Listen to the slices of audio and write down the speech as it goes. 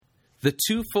The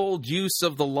Twofold Use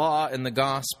of the Law and the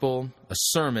Gospel, a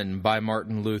sermon by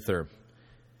Martin Luther.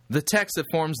 The text that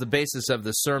forms the basis of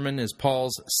the sermon is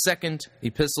Paul's second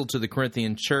epistle to the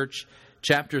Corinthian church,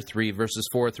 chapter 3, verses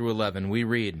 4 through 11. We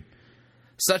read,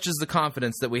 "Such is the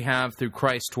confidence that we have through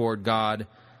Christ toward God,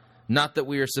 not that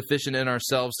we are sufficient in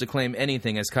ourselves to claim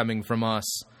anything as coming from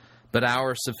us, but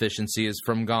our sufficiency is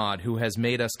from God, who has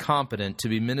made us competent to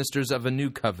be ministers of a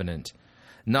new covenant,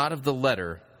 not of the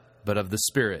letter, but of the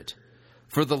Spirit.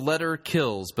 For the letter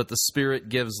kills, but the Spirit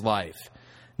gives life.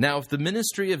 Now if the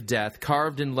ministry of death,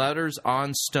 carved in letters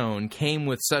on stone, came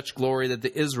with such glory that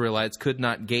the Israelites could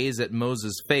not gaze at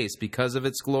Moses' face because of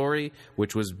its glory,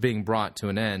 which was being brought to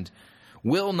an end,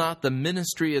 will not the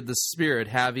ministry of the Spirit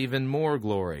have even more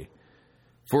glory?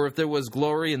 For if there was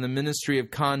glory in the ministry of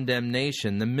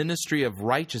condemnation, the ministry of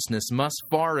righteousness must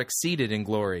far exceed it in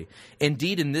glory.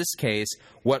 Indeed, in this case,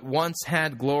 what once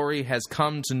had glory has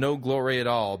come to no glory at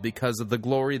all, because of the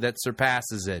glory that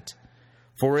surpasses it.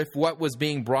 For if what was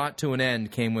being brought to an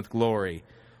end came with glory,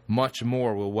 much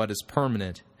more will what is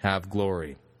permanent have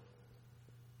glory."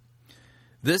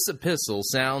 This epistle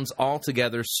sounds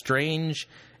altogether strange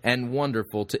and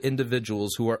wonderful to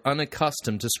individuals who are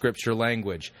unaccustomed to Scripture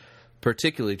language,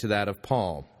 particularly to that of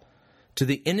Paul. To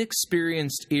the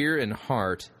inexperienced ear and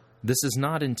heart, this is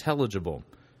not intelligible.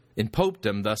 In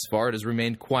popedom, thus far, it has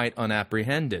remained quite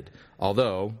unapprehended,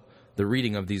 although the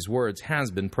reading of these words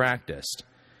has been practiced.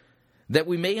 That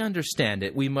we may understand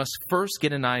it, we must first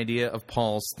get an idea of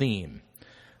Paul's theme.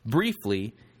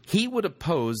 Briefly, he would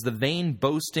oppose the vain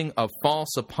boasting of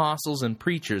false apostles and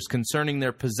preachers concerning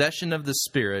their possession of the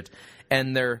Spirit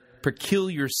and their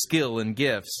peculiar skill and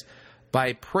gifts,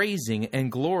 by praising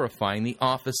and glorifying the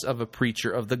office of a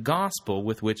preacher of the gospel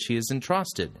with which he is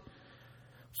entrusted.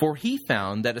 For he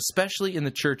found that especially in the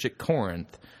church at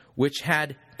Corinth, which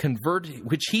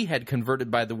he had converted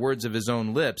by the words of his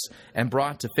own lips and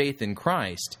brought to faith in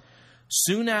Christ,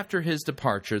 soon after his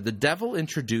departure the devil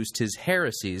introduced his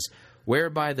heresies,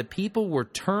 whereby the people were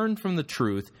turned from the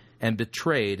truth and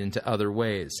betrayed into other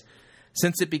ways.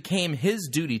 Since it became his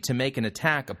duty to make an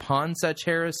attack upon such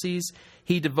heresies,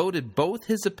 he devoted both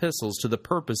his epistles to the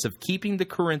purpose of keeping the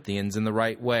Corinthians in the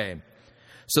right way,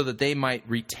 so that they might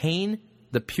retain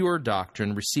the pure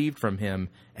doctrine received from him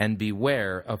and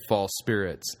beware of false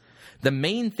spirits. The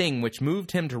main thing which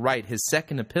moved him to write his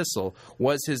second epistle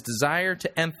was his desire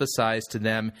to emphasize to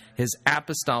them his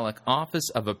apostolic office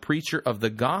of a preacher of the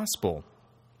gospel,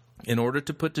 in order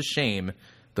to put to shame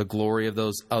the glory of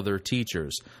those other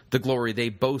teachers, the glory they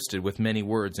boasted with many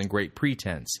words and great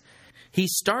pretense. He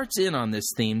starts in on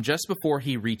this theme just before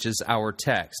he reaches our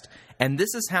text, and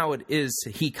this is how it is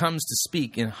he comes to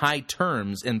speak in high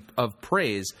terms of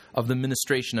praise of the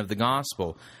ministration of the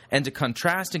gospel, and to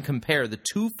contrast and compare the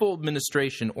twofold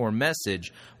ministration or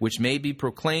message which may be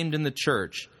proclaimed in the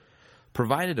church,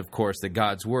 provided, of course, that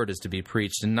God's word is to be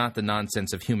preached and not the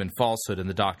nonsense of human falsehood and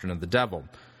the doctrine of the devil.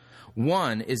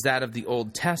 One is that of the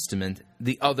Old Testament,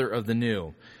 the other of the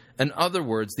New. In other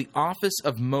words, the office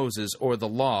of Moses or the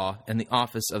law and the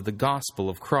office of the gospel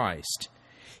of Christ.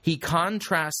 He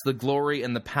contrasts the glory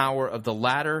and the power of the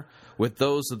latter with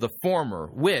those of the former,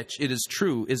 which, it is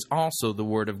true, is also the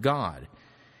word of God.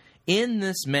 In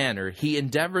this manner, he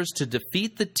endeavors to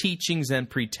defeat the teachings and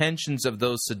pretensions of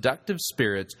those seductive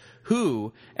spirits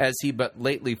who, as he but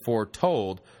lately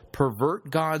foretold, pervert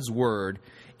God's word,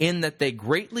 in that they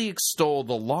greatly extol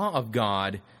the law of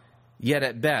God, yet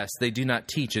at best they do not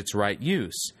teach its right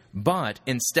use, but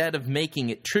instead of making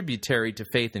it tributary to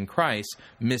faith in Christ,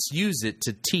 misuse it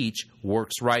to teach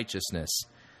works righteousness.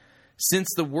 Since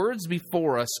the words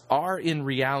before us are in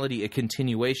reality a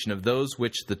continuation of those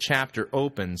which the chapter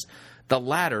opens, the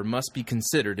latter must be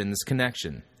considered in this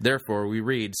connection. Therefore, we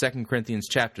read 2 Corinthians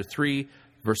chapter 3,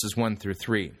 verses 1 through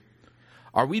 3.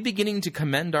 Are we beginning to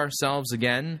commend ourselves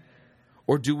again?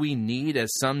 Or do we need,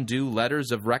 as some do,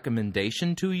 letters of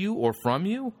recommendation to you or from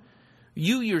you?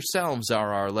 You yourselves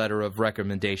are our letter of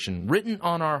recommendation, written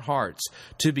on our hearts,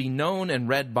 to be known and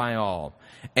read by all.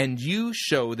 And you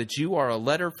show that you are a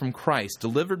letter from Christ,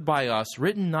 delivered by us,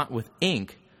 written not with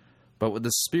ink, but with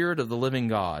the Spirit of the living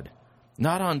God,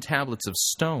 not on tablets of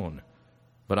stone,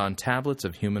 but on tablets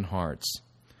of human hearts.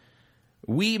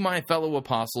 We, my fellow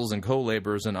apostles and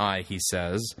co-laborers, and I, he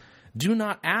says, do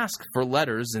not ask for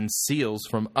letters and seals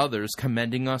from others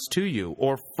commending us to you,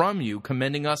 or from you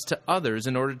commending us to others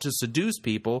in order to seduce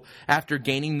people after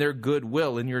gaining their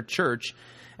goodwill in your church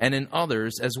and in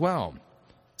others as well.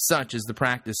 Such is the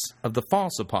practice of the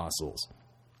false apostles.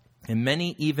 And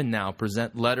many even now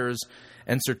present letters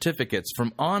and certificates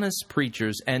from honest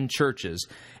preachers and churches,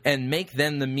 and make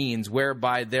them the means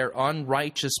whereby their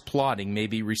unrighteous plotting may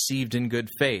be received in good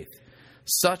faith.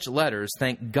 Such letters,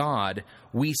 thank God,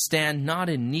 we stand not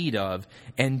in need of,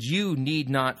 and you need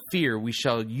not fear we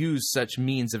shall use such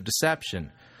means of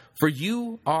deception. For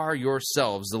you are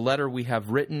yourselves the letter we have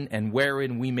written, and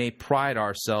wherein we may pride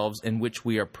ourselves, in which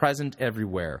we are present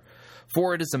everywhere.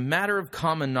 For it is a matter of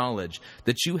common knowledge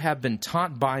that you have been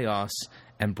taught by us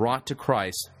and brought to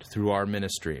Christ through our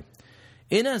ministry.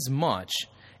 Inasmuch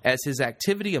as his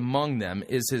activity among them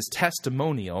is his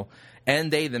testimonial,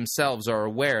 and they themselves are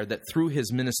aware that through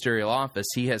his ministerial office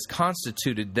he has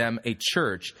constituted them a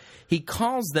church, he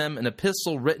calls them an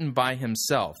epistle written by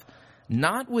himself,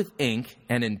 not with ink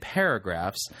and in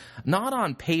paragraphs, not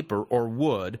on paper or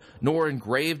wood, nor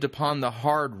engraved upon the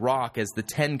hard rock as the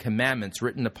 10 Commandments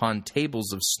written upon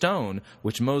tables of stone,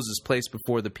 which Moses placed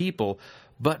before the people,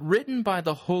 but written by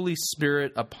the Holy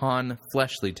Spirit upon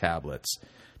fleshly tablets,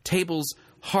 tables,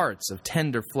 hearts of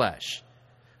tender flesh.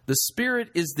 The Spirit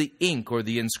is the ink or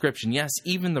the inscription, yes,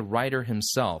 even the writer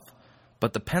himself.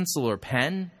 But the pencil or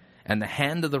pen and the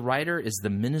hand of the writer is the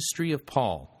ministry of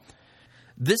Paul.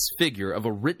 This figure of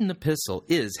a written epistle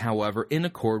is, however, in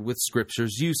accord with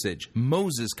Scripture's usage.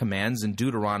 Moses commands in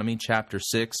Deuteronomy chapter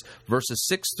 6, verses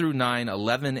 6 through 9,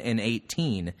 11, and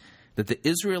 18, that the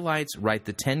Israelites write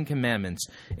the 10 Commandments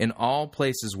in all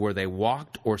places where they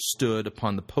walked or stood,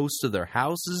 upon the posts of their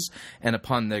houses and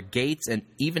upon their gates, and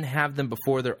even have them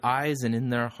before their eyes and in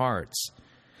their hearts.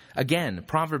 Again,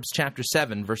 Proverbs chapter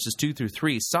 7, verses 2 through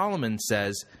 3, Solomon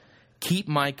says, "Keep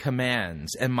my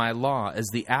commands and my law as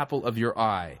the apple of your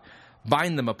eye.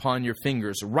 Bind them upon your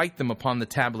fingers, write them upon the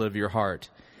tablet of your heart."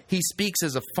 He speaks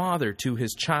as a father to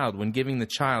his child when giving the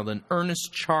child an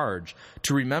earnest charge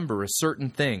to remember a certain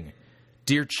thing.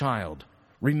 "Dear child,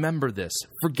 remember this,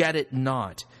 forget it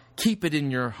not, keep it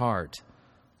in your heart."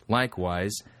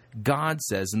 Likewise, God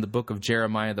says in the book of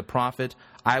Jeremiah the prophet,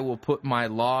 "I will put my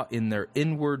law in their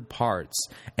inward parts,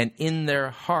 and in their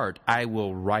heart I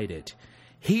will write it."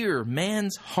 Here,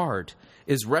 man's heart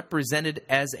is represented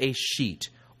as a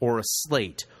sheet, or a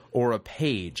slate, or a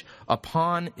page.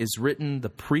 Upon is written the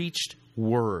preached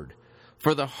word.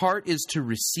 For the heart is to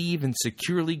receive and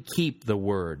securely keep the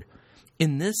word.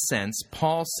 In this sense,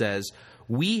 Paul says,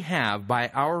 "We have by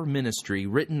our ministry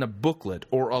written a booklet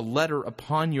or a letter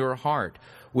upon your heart,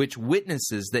 which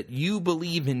witnesses that you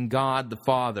believe in God the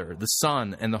Father, the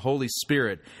Son, and the Holy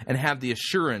Spirit, and have the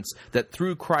assurance that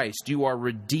through Christ you are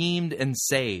redeemed and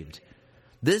saved."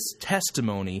 This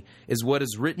testimony is what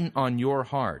is written on your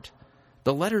heart.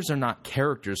 The letters are not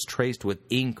characters traced with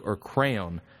ink or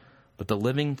crayon, but the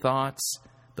living thoughts,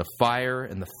 the fire,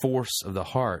 and the force of the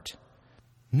heart.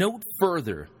 Note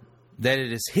further that it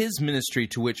is his ministry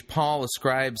to which Paul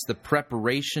ascribes the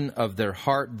preparation of their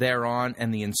heart thereon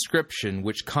and the inscription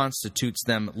which constitutes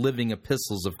them living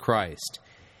epistles of Christ.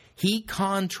 He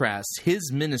contrasts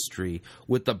his ministry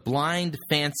with the blind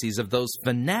fancies of those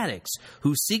fanatics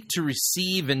who seek to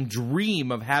receive and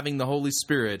dream of having the Holy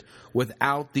Spirit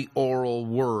without the oral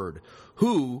word,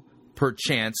 who,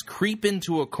 perchance, creep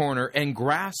into a corner and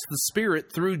grasp the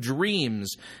Spirit through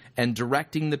dreams and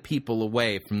directing the people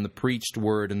away from the preached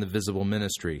word and the visible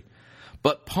ministry.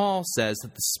 But Paul says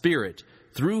that the Spirit,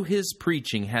 through his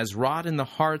preaching, has wrought in the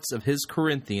hearts of his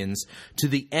Corinthians to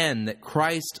the end that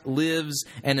Christ lives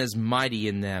and is mighty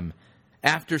in them.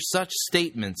 After such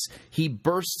statements, he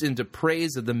bursts into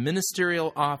praise of the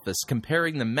ministerial office,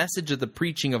 comparing the message of the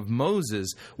preaching of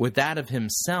Moses with that of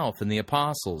himself and the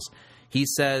apostles. He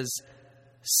says,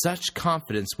 "Such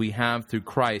confidence we have through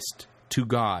Christ to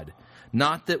God,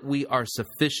 not that we are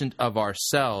sufficient of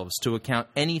ourselves to account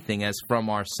anything as from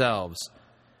ourselves,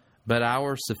 but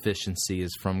our sufficiency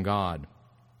is from God."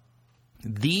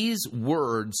 These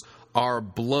words are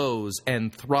blows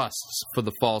and thrusts for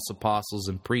the false apostles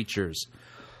and preachers.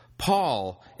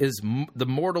 Paul is the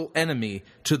mortal enemy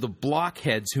to the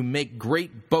blockheads who make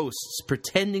great boasts,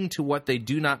 pretending to what they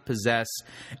do not possess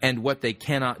and what they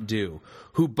cannot do,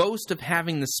 who boast of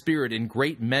having the Spirit in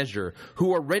great measure,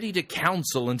 who are ready to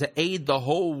counsel and to aid the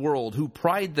whole world, who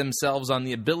pride themselves on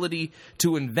the ability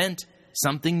to invent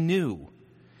something new.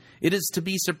 It is to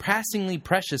be surpassingly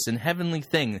precious and heavenly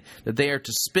thing that they are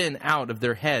to spin out of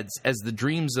their heads as the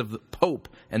dreams of the Pope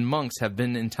and monks have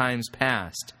been in times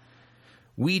past.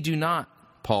 We do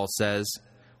not, Paul says,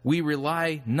 we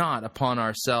rely not upon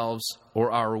ourselves or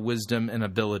our wisdom and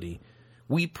ability.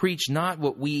 We preach not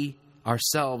what we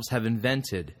ourselves have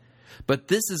invented, but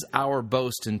this is our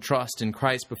boast and trust in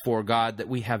Christ before God, that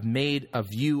we have made of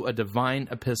you a divine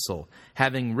epistle,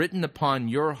 having written upon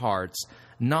your hearts,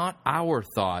 not our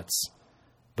thoughts,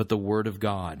 but the Word of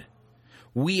God.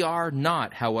 We are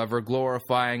not, however,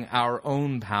 glorifying our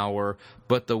own power,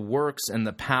 but the works and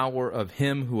the power of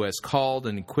Him who has called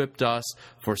and equipped us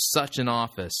for such an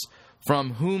office,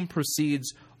 from whom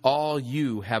proceeds all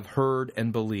you have heard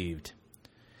and believed.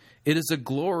 It is a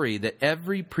glory that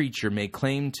every preacher may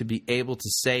claim to be able to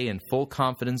say in full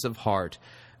confidence of heart,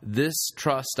 "This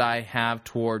trust I have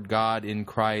toward God in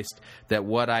Christ, that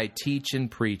what I teach and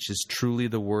preach is truly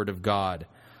the Word of God."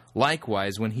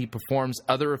 Likewise, when he performs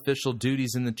other official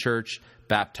duties in the church,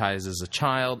 baptizes a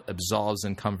child, absolves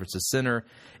and comforts a sinner,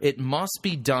 it must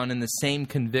be done in the same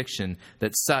conviction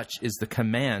that such is the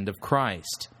command of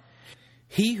Christ.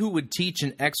 He who would teach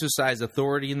and exercise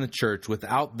authority in the church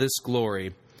without this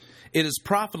glory, it is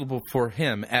profitable for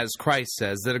him, as Christ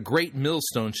says, that a great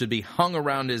millstone should be hung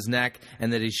around his neck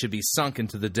and that he should be sunk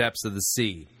into the depths of the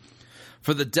sea.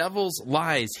 For the devil's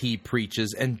lies he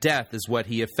preaches, and death is what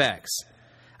he effects.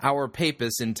 Our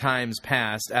papists in times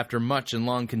past, after much and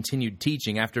long continued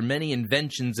teaching, after many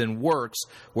inventions and works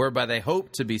whereby they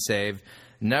hoped to be saved,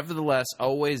 nevertheless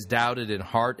always doubted in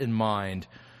heart and mind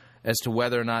as to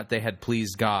whether or not they had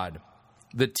pleased God.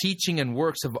 The teaching and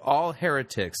works of all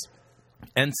heretics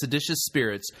and seditious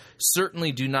spirits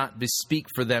certainly do not bespeak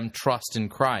for them trust in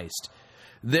Christ.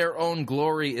 Their own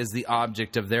glory is the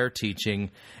object of their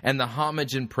teaching, and the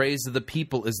homage and praise of the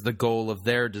people is the goal of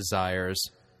their desires.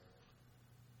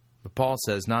 But Paul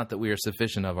says not that we are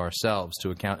sufficient of ourselves to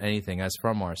account anything as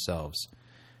from ourselves.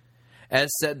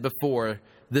 As said before,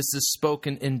 this is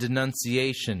spoken in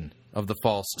denunciation of the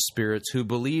false spirits who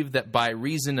believe that by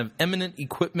reason of eminent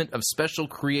equipment of special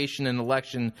creation and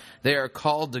election, they are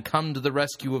called to come to the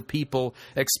rescue of people,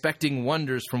 expecting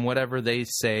wonders from whatever they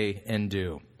say and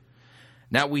do.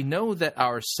 Now we know that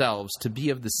ourselves to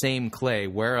be of the same clay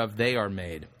whereof they are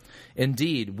made.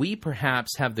 Indeed, we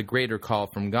perhaps have the greater call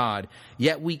from God,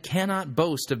 yet we cannot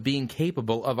boast of being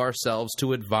capable of ourselves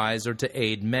to advise or to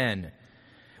aid men.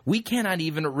 We cannot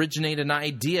even originate an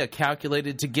idea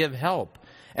calculated to give help.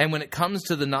 And when it comes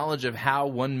to the knowledge of how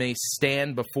one may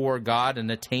stand before God and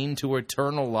attain to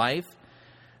eternal life,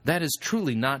 that is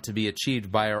truly not to be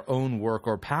achieved by our own work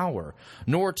or power,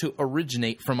 nor to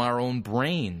originate from our own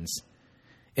brains.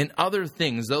 In other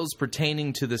things, those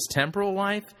pertaining to this temporal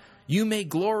life, you may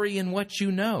glory in what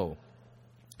you know.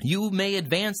 You may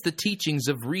advance the teachings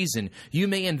of reason. You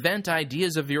may invent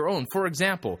ideas of your own. For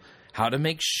example, how to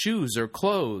make shoes or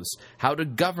clothes, how to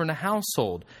govern a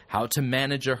household, how to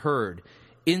manage a herd.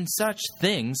 In such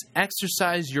things,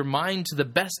 exercise your mind to the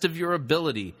best of your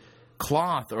ability.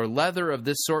 Cloth or leather of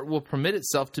this sort will permit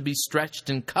itself to be stretched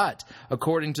and cut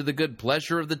according to the good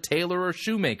pleasure of the tailor or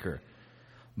shoemaker.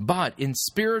 But in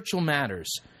spiritual matters,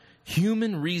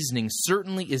 human reasoning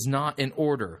certainly is not in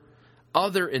order.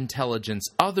 Other intelligence,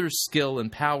 other skill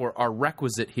and power are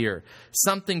requisite here,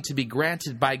 something to be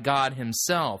granted by God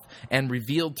Himself and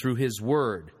revealed through His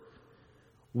Word.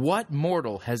 What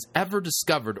mortal has ever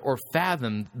discovered or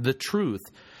fathomed the truth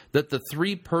that the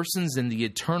three persons in the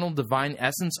eternal divine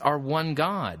essence are one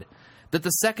God? That the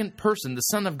second person, the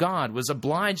Son of God, was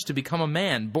obliged to become a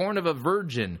man, born of a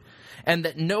virgin, and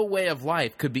that no way of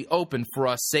life could be opened for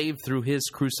us save through His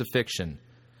crucifixion.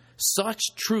 Such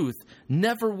truth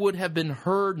never would have been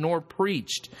heard nor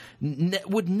preached,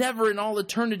 would never in all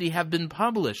eternity have been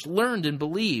published, learned, and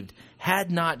believed,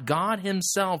 had not God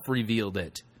Himself revealed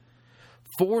it.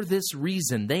 For this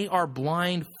reason, they are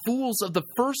blind fools of the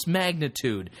first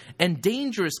magnitude and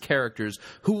dangerous characters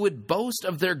who would boast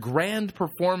of their grand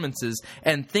performances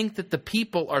and think that the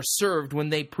people are served when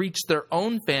they preach their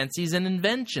own fancies and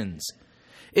inventions.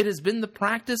 It has been the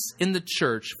practice in the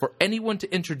church for anyone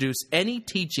to introduce any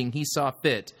teaching he saw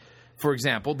fit. For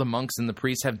example, the monks and the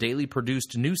priests have daily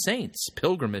produced new saints,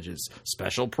 pilgrimages,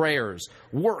 special prayers,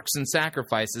 works, and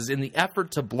sacrifices in the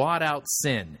effort to blot out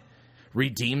sin,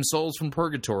 redeem souls from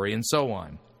purgatory, and so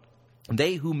on.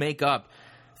 They who make up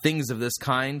things of this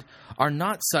kind are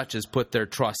not such as put their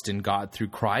trust in God through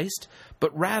Christ,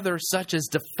 but rather such as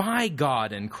defy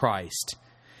God and Christ.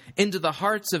 Into the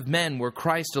hearts of men where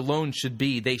Christ alone should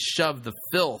be, they shove the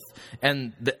filth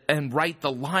and write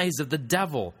the lies of the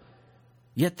devil.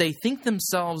 Yet they think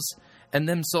themselves and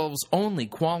themselves only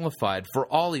qualified for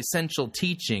all essential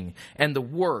teaching and the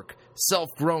work,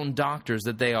 self-grown doctors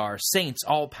that they are, saints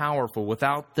all-powerful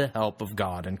without the help of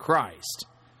God and Christ.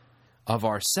 Of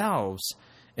ourselves,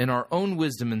 in our own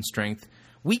wisdom and strength,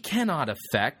 we cannot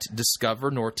effect,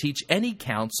 discover, nor teach any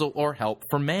counsel or help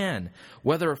for man,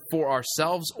 whether for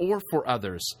ourselves or for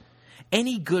others.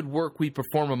 Any good work we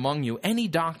perform among you, any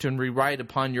doctrine we write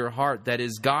upon your heart, that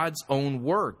is God's own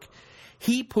work.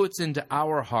 He puts into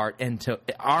our heart and to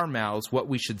our mouths what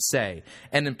we should say,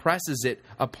 and impresses it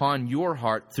upon your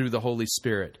heart through the Holy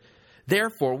Spirit.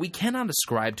 Therefore, we cannot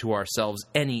ascribe to ourselves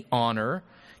any honor,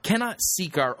 cannot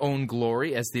seek our own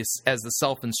glory as the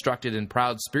self-instructed and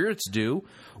proud spirits do.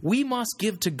 We must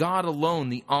give to God alone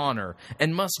the honor,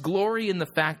 and must glory in the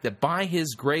fact that by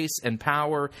His grace and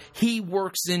power He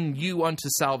works in you unto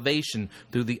salvation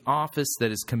through the office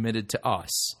that is committed to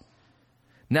us.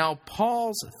 Now,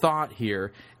 Paul's thought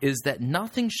here is that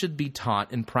nothing should be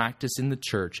taught and practiced in the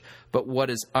church but what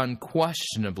is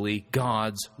unquestionably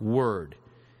God's Word.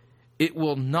 It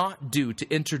will not do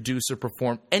to introduce or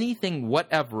perform anything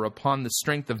whatever upon the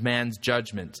strength of man's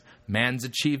judgment. Man's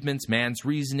achievements, man's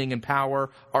reasoning and power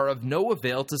are of no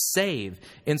avail to save,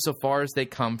 insofar as they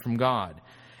come from God.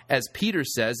 As Peter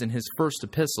says in his first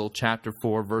epistle, chapter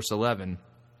 4, verse 11,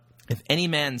 "If any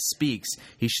man speaks,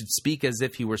 he should speak as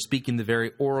if he were speaking the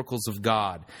very oracles of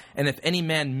God. And if any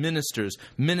man ministers,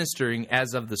 ministering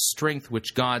as of the strength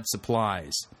which God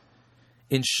supplies."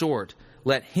 In short,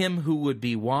 let him who would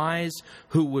be wise,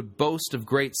 who would boast of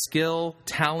great skill,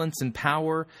 talents, and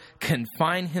power,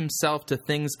 confine himself to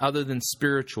things other than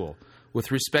spiritual.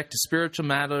 With respect to spiritual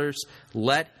matters,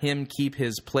 let him keep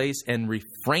his place and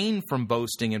refrain from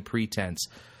boasting and pretense.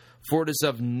 For it is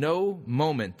of no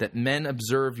moment that men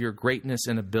observe your greatness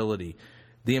and ability.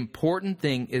 The important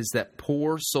thing is that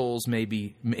poor souls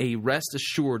may rest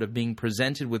assured of being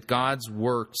presented with God's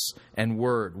works and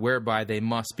word, whereby they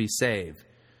must be saved.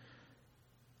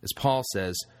 As Paul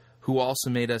says, "Who also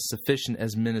made us sufficient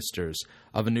as ministers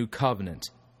of a new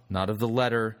covenant, not of the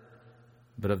letter,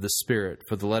 but of the Spirit.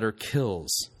 For the letter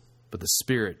kills, but the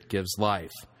Spirit gives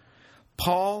life."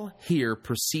 Paul here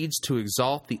proceeds to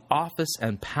exalt the office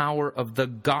and power of the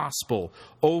gospel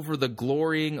over the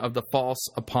glorying of the false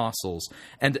apostles,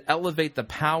 and to elevate the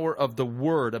power of the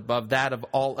word above that of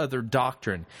all other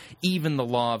doctrine, even the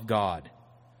law of God.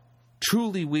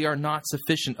 Truly, we are not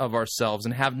sufficient of ourselves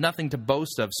and have nothing to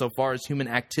boast of so far as human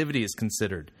activity is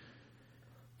considered.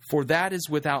 For that is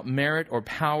without merit or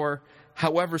power,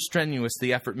 however strenuous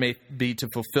the effort may be to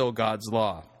fulfill God's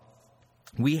law.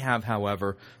 We have,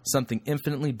 however, something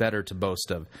infinitely better to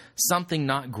boast of, something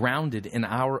not grounded in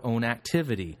our own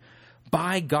activity.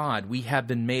 By God, we have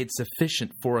been made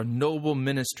sufficient for a noble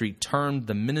ministry termed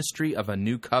the ministry of a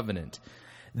new covenant.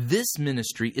 This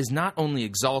ministry is not only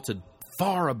exalted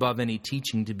far above any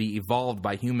teaching to be evolved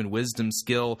by human wisdom,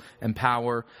 skill, and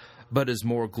power, but is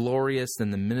more glorious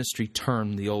than the ministry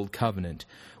termed the Old Covenant,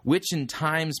 which in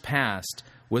times past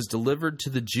was delivered to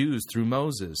the Jews through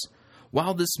Moses.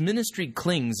 While this ministry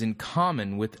clings in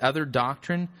common with other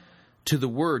doctrine to the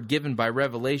word given by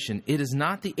revelation, it is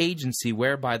not the agency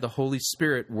whereby the Holy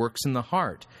Spirit works in the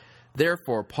heart.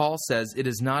 Therefore, Paul says it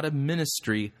is not a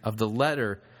ministry of the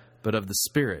letter, but of the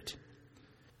Spirit.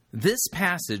 This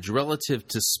passage relative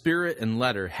to spirit and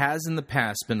letter has in the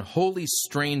past been wholly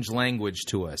strange language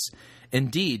to us.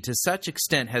 Indeed, to such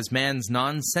extent has man's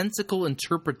nonsensical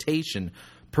interpretation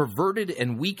perverted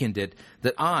and weakened it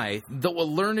that I, though a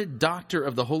learned doctor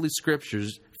of the Holy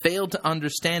Scriptures, failed to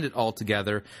understand it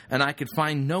altogether, and I could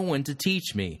find no one to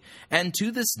teach me. And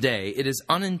to this day it is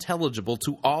unintelligible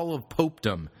to all of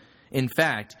popedom. In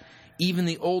fact, even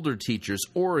the older teachers,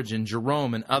 Origen,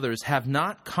 Jerome, and others, have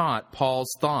not caught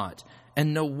Paul's thought.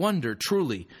 And no wonder,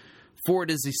 truly, for it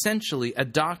is essentially a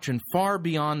doctrine far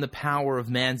beyond the power of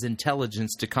man's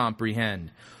intelligence to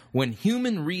comprehend. When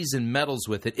human reason meddles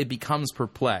with it, it becomes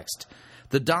perplexed.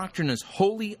 The doctrine is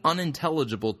wholly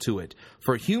unintelligible to it,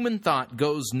 for human thought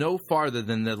goes no farther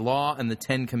than the law and the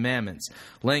 10 Commandments.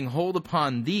 Laying hold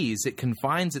upon these, it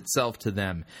confines itself to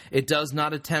them. It does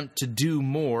not attempt to do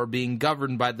more, being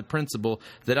governed by the principle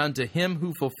that unto him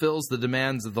who fulfills the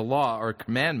demands of the law or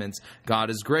commandments, God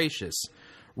is gracious.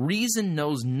 Reason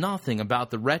knows nothing about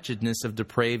the wretchedness of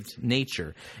depraved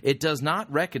nature. It does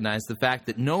not recognize the fact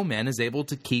that no man is able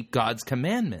to keep God's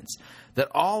commandments, that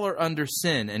all are under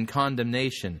sin and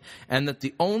condemnation, and that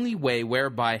the only way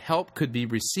whereby help could be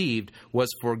received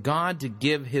was for God to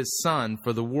give his Son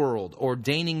for the world,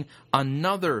 ordaining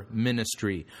another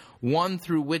ministry, one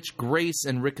through which grace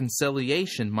and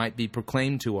reconciliation might be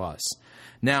proclaimed to us.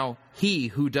 Now, he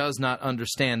who does not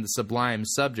understand the sublime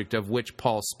subject of which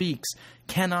Paul speaks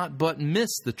cannot but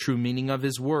miss the true meaning of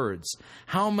his words.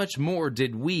 How much more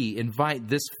did we invite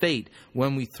this fate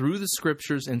when we threw the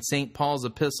Scriptures and St. Paul's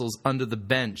epistles under the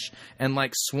bench, and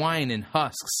like swine in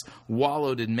husks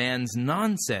wallowed in man's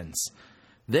nonsense?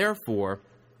 Therefore,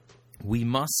 we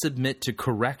must submit to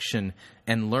correction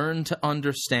and learn to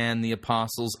understand the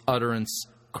apostles' utterance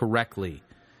correctly.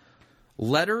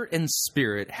 Letter and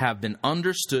spirit have been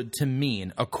understood to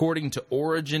mean, according to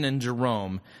Origen and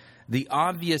Jerome, the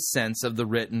obvious sense of the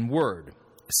written word.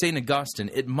 St. Augustine,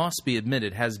 it must be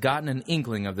admitted, has gotten an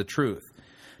inkling of the truth.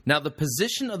 Now, the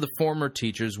position of the former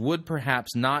teachers would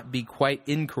perhaps not be quite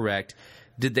incorrect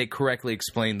did they correctly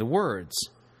explain the words.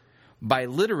 By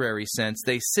literary sense,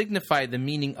 they signify the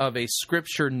meaning of a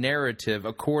scripture narrative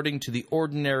according to the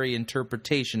ordinary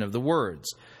interpretation of the words.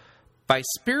 By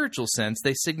spiritual sense,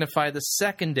 they signify the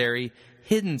secondary,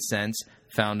 hidden sense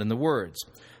found in the words.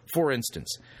 For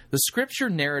instance, the scripture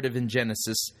narrative in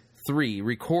Genesis 3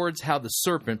 records how the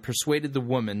serpent persuaded the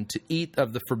woman to eat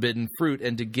of the forbidden fruit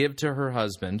and to give to her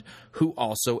husband, who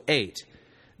also ate.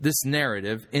 This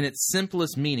narrative, in its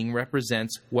simplest meaning,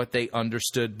 represents what they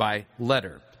understood by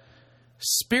letter.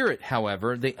 Spirit,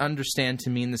 however, they understand to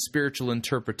mean the spiritual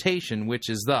interpretation, which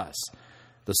is thus: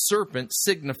 the serpent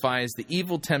signifies the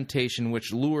evil temptation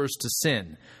which lures to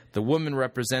sin. The woman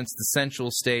represents the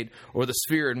sensual state or the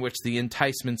sphere in which the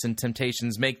enticements and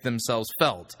temptations make themselves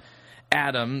felt.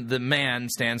 Adam, the man,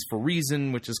 stands for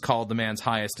reason, which is called the man's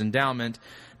highest endowment.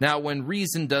 Now, when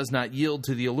reason does not yield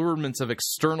to the allurements of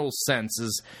external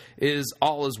senses,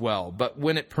 all is well. But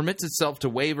when it permits itself to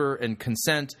waver and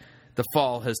consent, the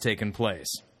fall has taken place.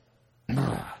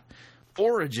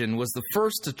 Origen was the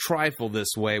first to trifle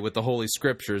this way with the Holy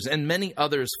Scriptures, and many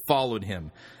others followed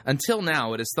him. Until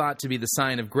now, it is thought to be the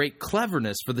sign of great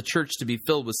cleverness for the church to be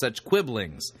filled with such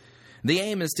quibblings. The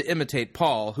aim is to imitate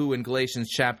Paul, who in Galatians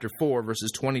chapter 4,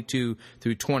 verses 22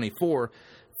 through 24,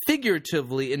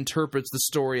 figuratively interprets the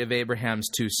story of Abraham's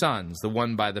two sons, the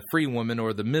one by the free woman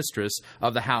or the mistress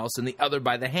of the house, and the other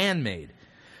by the handmaid.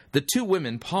 The two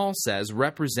women, Paul says,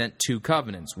 represent two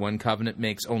covenants. One covenant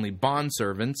makes only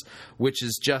bondservants, which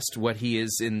is just what he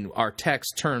is in our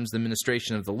text terms, the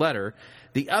ministration of the letter.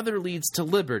 The other leads to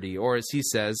liberty, or as he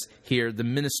says here, the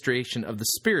ministration of the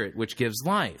Spirit, which gives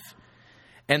life.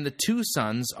 And the two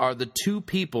sons are the two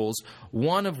peoples,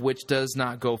 one of which does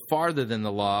not go farther than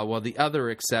the law, while the other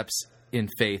accepts in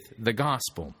faith the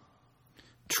gospel.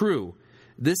 True,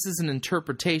 this is an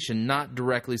interpretation not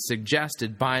directly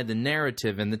suggested by the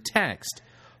narrative in the text.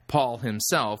 Paul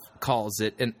himself calls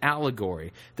it an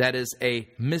allegory, that is, a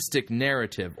mystic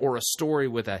narrative or a story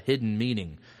with a hidden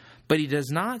meaning. But he does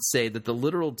not say that the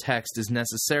literal text is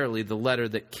necessarily the letter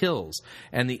that kills,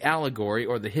 and the allegory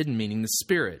or the hidden meaning the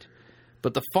spirit.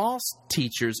 But the false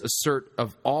teachers assert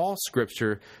of all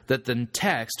Scripture that the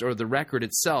text or the record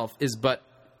itself is but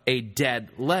a dead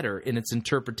letter in its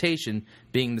interpretation,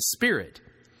 being the Spirit.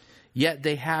 Yet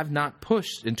they have not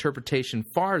pushed interpretation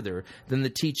farther than the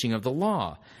teaching of the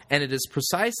law, and it is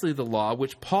precisely the law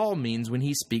which Paul means when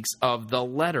he speaks of the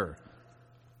letter.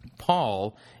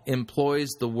 Paul employs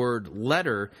the word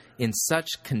letter in such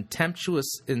a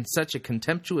contemptuous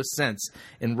sense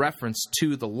in reference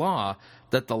to the law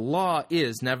that the law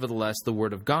is nevertheless the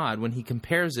word of God when he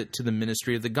compares it to the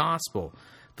ministry of the gospel.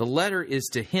 The letter is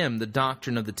to him the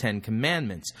doctrine of the 10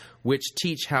 Commandments, which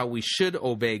teach how we should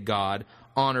obey God,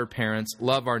 honor parents,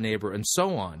 love our neighbor, and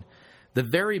so on. The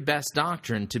very best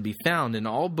doctrine to be found in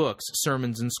all books,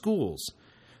 sermons, and schools.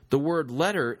 The word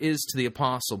letter is to the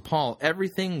Apostle Paul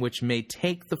everything which may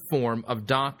take the form of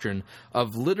doctrine,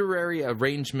 of literary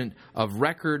arrangement, of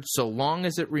record, so long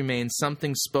as it remains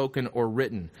something spoken or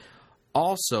written.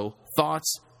 Also,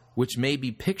 thoughts which may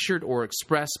be pictured or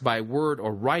expressed by word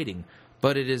or writing,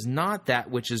 but it is not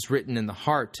that which is written in the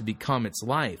heart to become its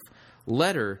life.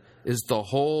 Letter is the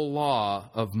whole law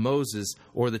of Moses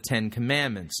or the 10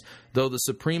 Commandments, though the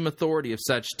supreme authority of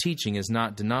such teaching is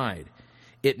not denied.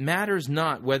 It matters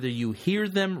not whether you hear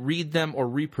them, read them, or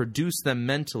reproduce them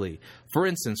mentally. For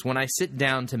instance, when I sit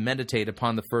down to meditate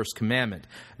upon the first commandment,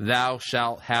 thou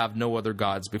shalt have no other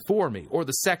gods before me, or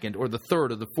the second, or the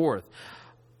third, or the fourth,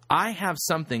 I have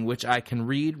something which I can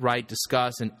read, write,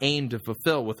 discuss, and aim to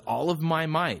fulfill with all of my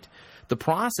might. The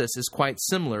process is quite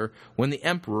similar when the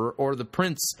emperor or the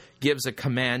prince gives a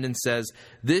command and says,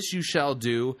 this you shall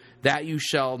do, that you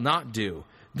shall not do.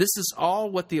 This is all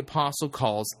what the apostle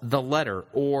calls the letter,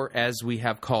 or as we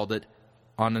have called it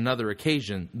on another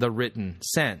occasion, the written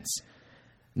sense.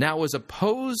 Now, as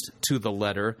opposed to the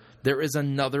letter, there is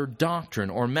another doctrine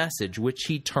or message which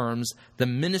he terms the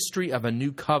ministry of a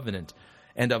new covenant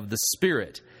and of the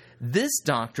Spirit. This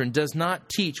doctrine does not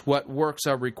teach what works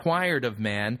are required of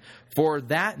man, for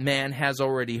that man has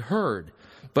already heard.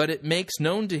 But it makes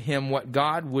known to him what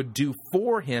God would do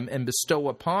for him and bestow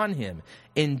upon him.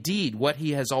 Indeed, what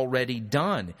he has already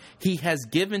done. He has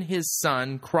given his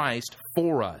Son, Christ,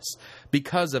 for us,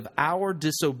 because of our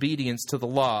disobedience to the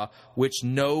law, which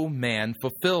no man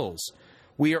fulfills.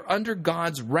 We are under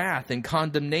God's wrath and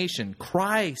condemnation.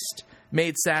 Christ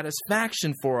made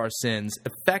satisfaction for our sins,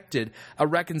 effected a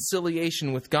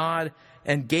reconciliation with God,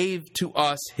 and gave to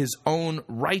us his own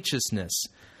righteousness.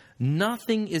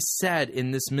 Nothing is said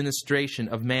in this ministration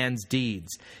of man's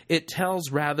deeds. It tells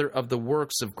rather of the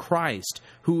works of Christ,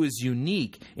 who is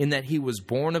unique in that he was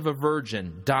born of a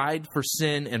virgin, died for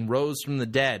sin, and rose from the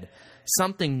dead,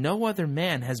 something no other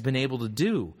man has been able to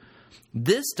do.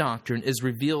 This doctrine is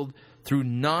revealed through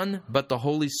none but the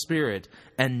Holy Spirit,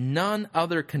 and none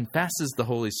other confesses the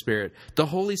Holy Spirit. The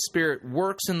Holy Spirit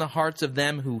works in the hearts of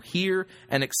them who hear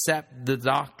and accept the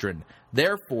doctrine.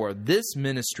 Therefore, this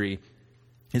ministry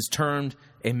is termed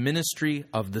a ministry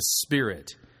of the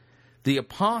Spirit. The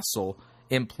apostle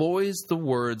employs the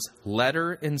words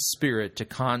letter and spirit to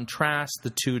contrast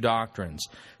the two doctrines,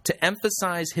 to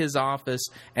emphasize his office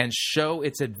and show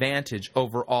its advantage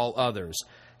over all others.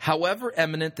 However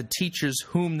eminent the teachers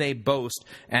whom they boast,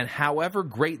 and however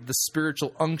great the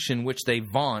spiritual unction which they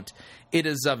vaunt, it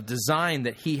is of design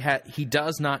that he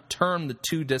does not term the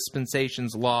two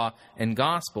dispensations law and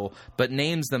gospel, but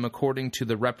names them according to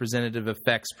the representative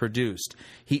effects produced.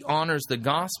 He honors the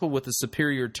gospel with a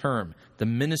superior term, the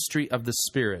ministry of the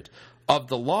Spirit. Of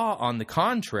the law, on the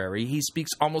contrary, he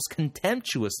speaks almost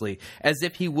contemptuously, as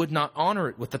if he would not honor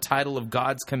it with the title of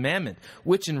God's commandment,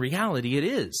 which in reality it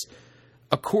is.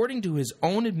 According to his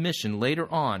own admission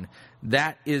later on,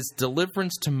 that is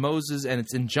deliverance to Moses and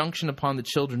its injunction upon the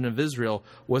children of Israel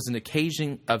was an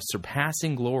occasion of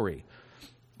surpassing glory.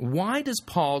 Why does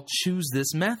Paul choose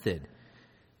this method?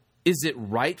 Is it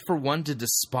right for one to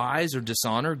despise or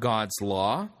dishonor God's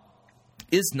law?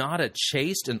 Is not a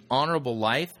chaste and honorable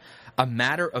life a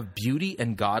matter of beauty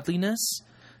and godliness?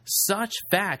 Such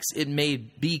facts, it may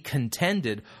be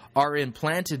contended, are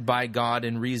implanted by God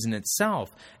in reason itself,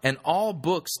 and all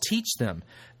books teach them.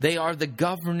 They are the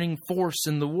governing force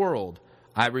in the world.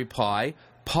 I reply,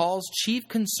 Paul's chief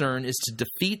concern is to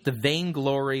defeat the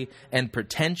vainglory and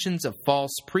pretensions of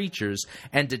false preachers,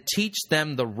 and to teach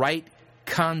them the right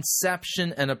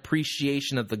conception and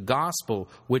appreciation of the gospel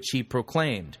which he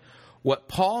proclaimed. What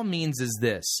Paul means is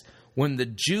this: when the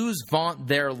Jews vaunt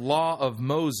their law of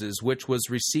Moses, which was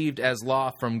received as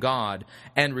law from God,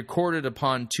 and recorded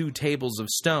upon 2 tables of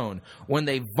stone, when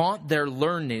they vaunt their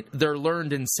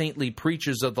learned and saintly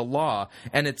preachers of the law,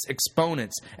 and its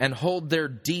exponents, and hold their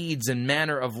deeds and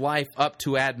manner of life up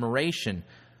to admiration,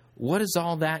 what is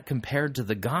all that compared to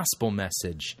the gospel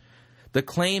message? The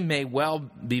claim may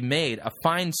well be made, a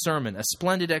fine sermon, a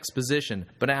splendid exposition,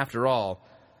 but after all,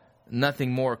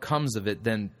 nothing more comes of it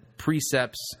than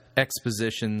precepts,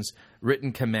 expositions,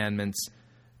 written commandments.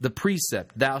 The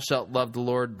precept, thou shalt love the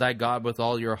Lord thy God with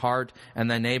all your heart, and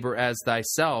thy neighbor as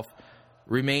thyself,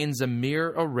 remains a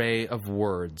mere array of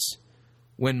words.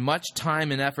 When much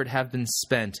time and effort have been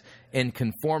spent in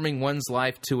conforming one's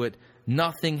life to it,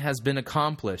 nothing has been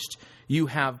accomplished. You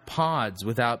have pods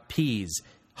without peas,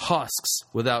 husks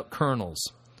without kernels.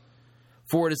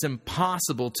 For it is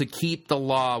impossible to keep the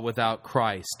law without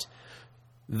Christ.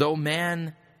 Though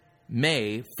man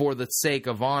may, for the sake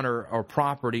of honor or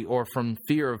property or from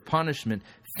fear of punishment,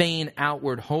 feign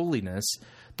outward holiness,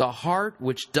 the heart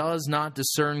which does not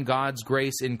discern God's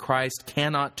grace in Christ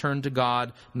cannot turn to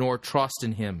God nor trust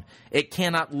in him. It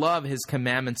cannot love his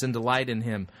commandments and delight in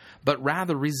him, but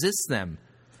rather resists them.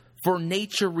 For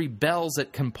nature rebels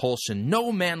at compulsion.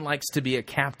 No man likes to be a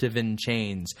captive in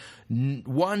chains.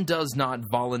 One does not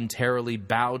voluntarily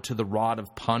bow to the rod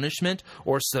of punishment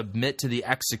or submit to the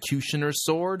executioner's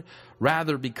sword.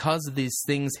 Rather, because of these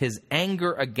things, his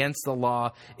anger against the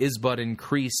law is but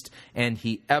increased, and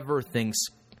he ever thinks,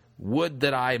 would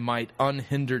that I might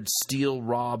unhindered steal,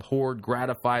 rob, hoard,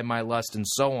 gratify my lust, and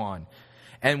so on.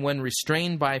 And when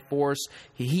restrained by force,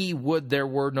 he would there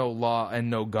were no law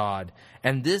and no God.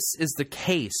 And this is the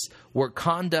case where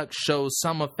conduct shows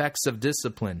some effects of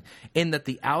discipline, in that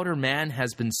the outer man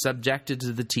has been subjected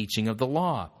to the teaching of the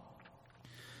law.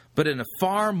 But in a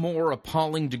far more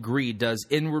appalling degree does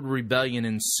inward rebellion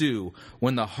ensue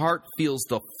when the heart feels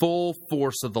the full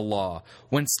force of the law.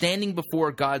 When standing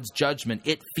before God's judgment,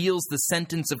 it feels the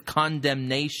sentence of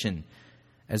condemnation,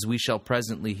 as we shall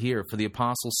presently hear, for the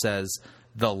apostle says,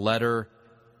 the letter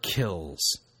kills.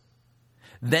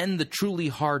 Then the truly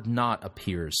hard knot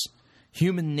appears.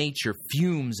 Human nature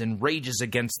fumes and rages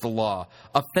against the law.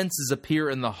 Offenses appear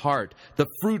in the heart, the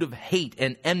fruit of hate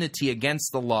and enmity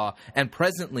against the law, and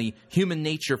presently human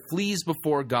nature flees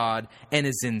before God and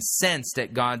is incensed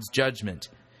at God's judgment.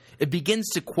 It begins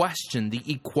to question the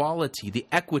equality, the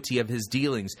equity of his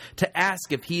dealings, to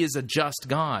ask if he is a just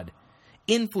God.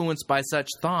 Influenced by such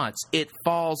thoughts, it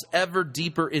falls ever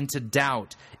deeper into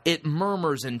doubt. It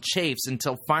murmurs and chafes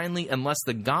until finally, unless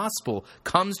the gospel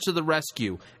comes to the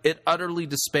rescue, it utterly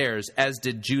despairs, as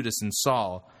did Judas and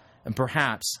Saul. And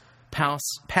perhaps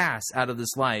pass out of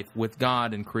this life with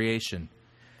God and creation.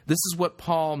 This is what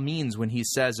Paul means when he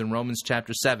says in Romans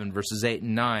chapter 7, verses 8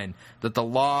 and 9, that the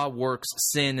law works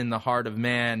sin in the heart of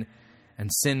man, and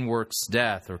sin works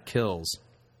death or kills.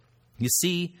 You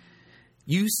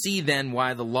see then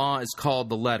why the law is called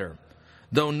the letter.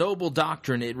 Though noble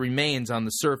doctrine it remains on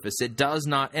the surface, it does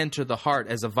not enter the heart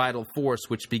as a vital force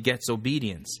which begets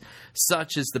obedience.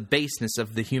 Such is the baseness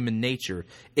of the human nature.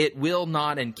 It will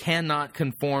not and cannot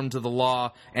conform to the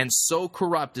law, and so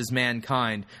corrupt is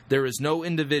mankind, there is no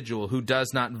individual who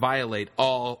does not violate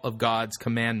all of God's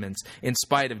commandments, in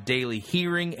spite of daily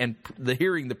hearing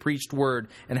the preached word,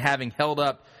 and having held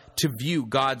up to view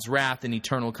God's wrath and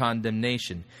eternal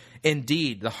condemnation.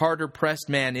 Indeed, the harder pressed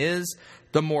man is,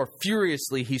 the more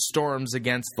furiously he storms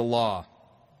against the law.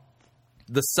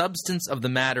 The substance of the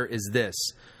matter is this: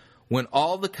 when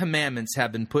all the commandments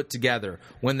have been put together,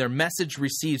 when their message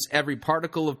receives every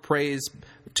particle of praise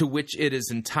to which it is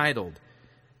entitled,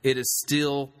 it is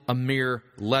still a mere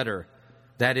letter,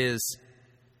 that is,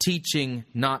 teaching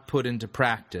not put into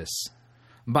practice.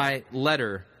 By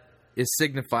letter is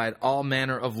signified all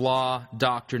manner of law,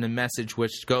 doctrine, and message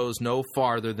which goes no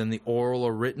farther than the oral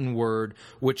or written word,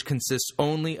 which consists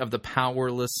only of the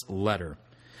powerless letter.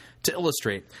 To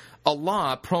illustrate, a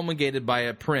law promulgated by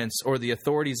a prince or the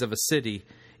authorities of a city,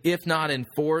 if not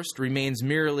enforced, remains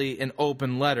merely an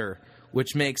open letter,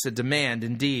 which makes a demand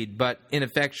indeed, but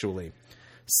ineffectually.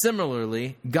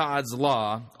 Similarly, God's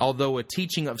law, although a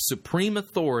teaching of supreme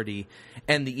authority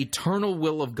and the eternal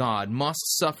will of God,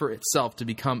 must suffer itself to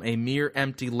become a mere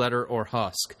empty letter or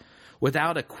husk.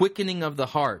 Without a quickening of the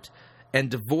heart and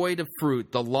devoid of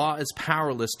fruit, the law is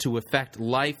powerless to effect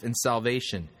life and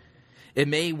salvation. It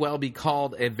may well be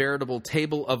called a veritable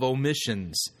table of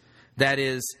omissions. That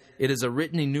is, it is a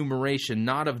written enumeration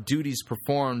not of duties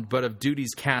performed, but of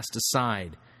duties cast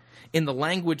aside. In the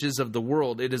languages of the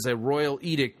world, it is a royal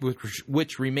edict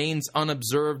which remains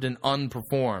unobserved and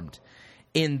unperformed.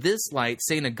 In this light,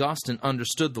 St. Augustine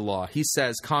understood the law. He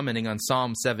says, commenting on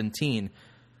Psalm 17,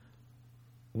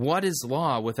 "What is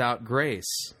law without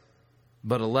grace,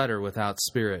 but a letter without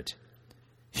spirit?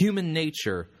 Human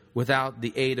nature, without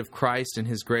the aid of Christ and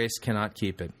his grace, cannot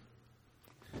keep it."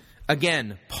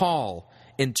 Again, Paul,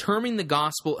 in terming the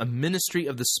gospel a ministry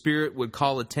of the Spirit, would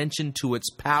call attention to its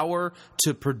power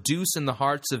to produce in the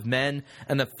hearts of men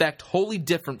an effect wholly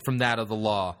different from that of the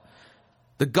law.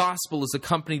 The gospel is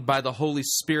accompanied by the Holy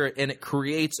Spirit, and it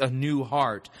creates a new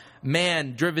heart.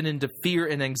 Man, driven into fear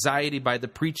and anxiety by the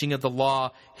preaching of the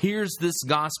law, hears this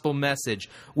gospel message,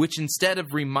 which instead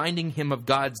of reminding him of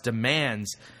God's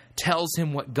demands, tells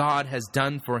him what God has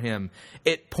done for him.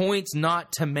 It points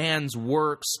not to man's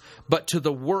works, but to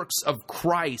the works of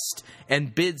Christ,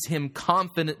 and bids him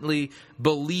confidently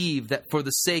believe that for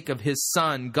the sake of his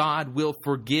Son, God will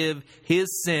forgive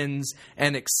his sins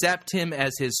and accept him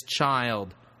as his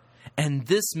child. And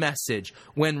this message,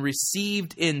 when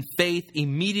received in faith,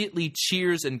 immediately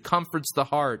cheers and comforts the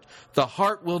heart. The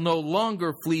heart will no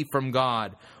longer flee from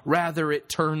God. Rather, it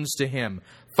turns to him.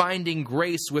 Finding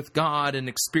grace with God and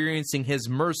experiencing his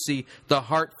mercy, the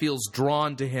heart feels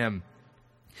drawn to him.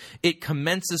 It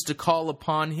commences to call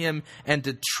upon him and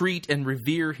to treat and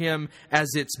revere him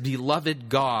as its beloved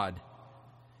God.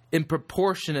 In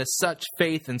proportion as such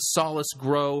faith and solace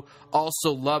grow,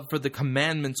 also love for the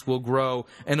commandments will grow,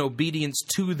 and obedience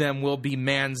to them will be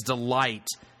man's delight.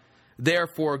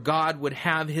 Therefore, God would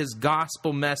have his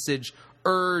gospel message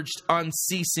urged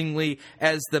unceasingly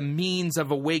as the means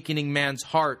of awakening man's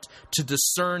heart to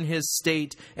discern his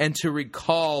state and to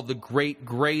recall the great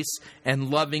grace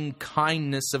and loving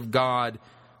kindness of God,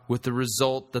 with the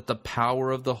result that the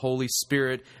power of the Holy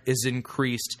Spirit is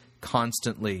increased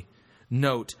constantly.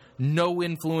 Note, no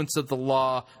influence of the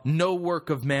law, no work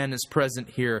of man is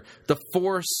present here. The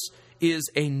force is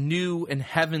a new and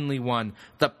heavenly one,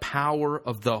 the power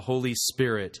of the Holy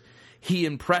Spirit. He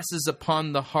impresses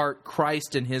upon the heart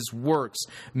Christ and his works,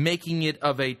 making it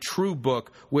of a true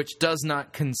book which does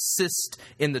not consist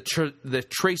in the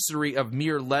tracery of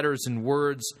mere letters and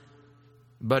words,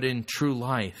 but in true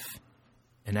life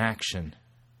and action.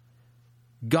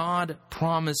 God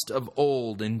promised of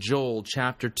old in Joel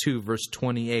chapter 2, verse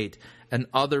 28, and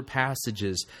other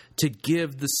passages, to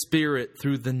give the Spirit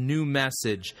through the new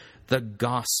message, the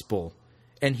gospel.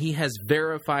 And he has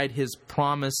verified his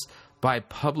promise by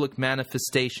public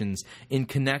manifestations in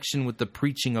connection with the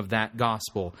preaching of that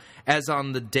gospel, as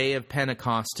on the day of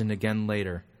Pentecost and again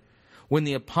later. When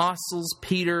the apostles,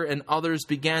 Peter, and others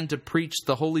began to preach,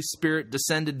 the Holy Spirit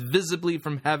descended visibly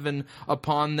from heaven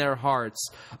upon their hearts.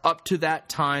 Up to that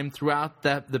time, throughout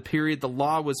the period the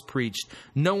law was preached,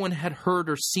 no one had heard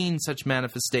or seen such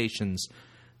manifestations.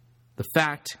 The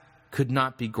fact could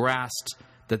not be grasped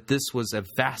that this was a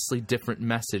vastly different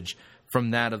message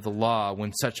from that of the law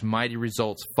when such mighty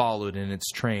results followed in its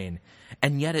train.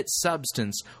 And yet its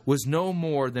substance was no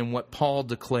more than what Paul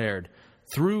declared.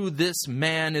 Through this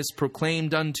man is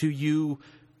proclaimed unto you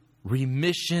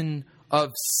remission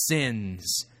of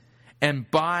sins. And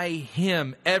by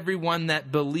him, everyone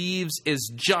that believes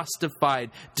is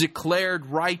justified, declared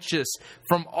righteous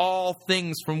from all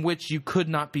things from which you could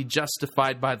not be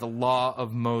justified by the law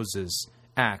of Moses.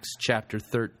 Acts chapter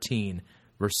 13,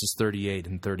 verses 38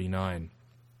 and 39.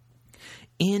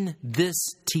 In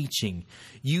this teaching,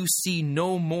 you see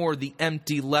no more the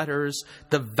empty letters,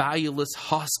 the valueless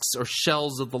husks or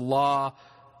shells of the law,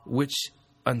 which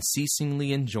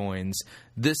unceasingly enjoins,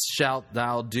 this shalt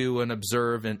thou do and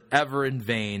observe, and ever in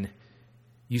vain.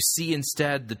 You see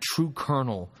instead the true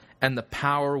kernel and the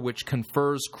power which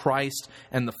confers Christ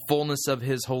and the fullness of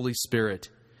his Holy Spirit.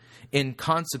 In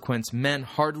consequence, men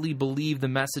heartily believe the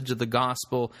message of the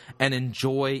gospel and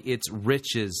enjoy its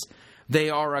riches. They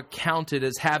are accounted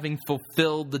as having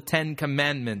fulfilled the 10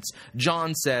 commandments.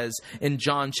 John says in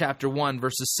John chapter 1,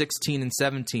 verses 16 and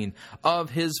 17,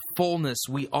 of his fullness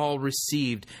we all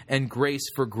received, and grace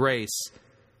for grace.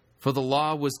 For the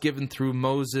law was given through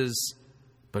Moses,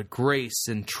 but grace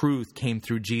and truth came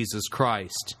through Jesus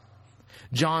Christ.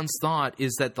 John's thought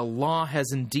is that the law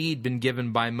has indeed been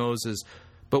given by Moses,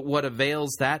 but what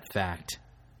avails that fact?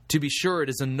 To be sure, it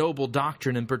is a noble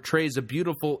doctrine and portrays a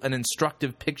beautiful and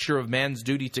instructive picture of man's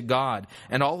duty to God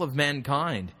and all of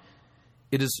mankind.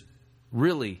 It is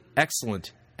really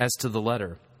excellent as to the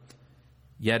letter,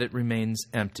 yet it remains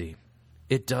empty.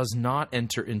 It does not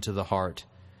enter into the heart.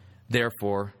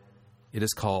 Therefore, it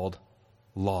is called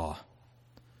law.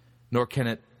 Nor can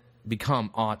it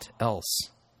become aught else,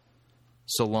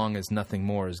 so long as nothing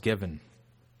more is given.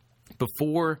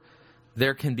 Before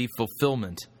there can be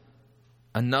fulfillment,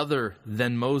 another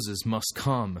than Moses must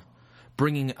come,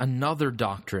 bringing another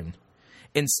doctrine.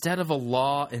 Instead of a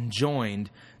law enjoined,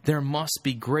 there must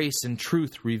be grace and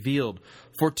truth revealed.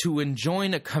 For to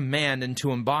enjoin a command and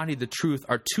to embody the truth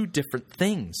are two different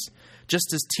things,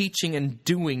 just as teaching and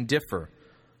doing differ.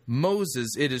 Moses,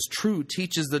 it is true,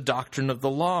 teaches the doctrine of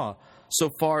the law, so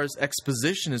far as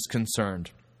exposition is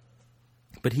concerned.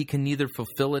 But he can neither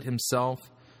fulfill it himself,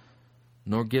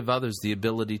 nor give others the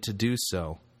ability to do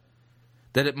so.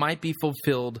 That it might be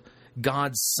fulfilled,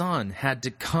 God's Son had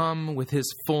to come with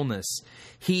his fullness.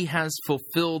 He has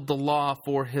fulfilled the law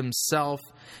for himself,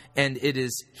 and it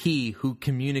is he who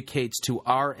communicates to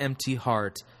our empty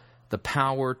heart the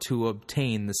power to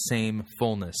obtain the same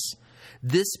fullness.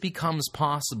 This becomes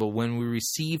possible when we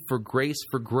receive for grace.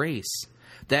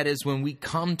 That is, when we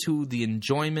come to the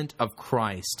enjoyment of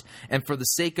Christ, and for the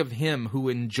sake of him who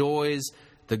enjoys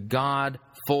the God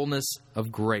fullness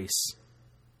of grace.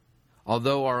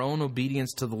 Although our own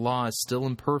obedience to the law is still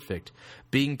imperfect,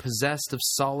 being possessed of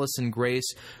solace and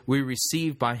grace, we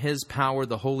receive by his power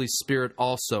the Holy Spirit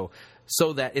also,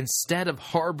 so that instead of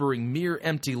harboring mere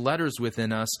empty letters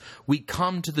within us, we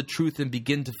come to the truth and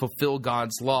begin to fulfill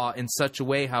God's law in such a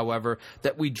way, however,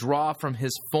 that we draw from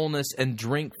his fullness and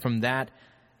drink from that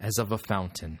as of a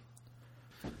fountain.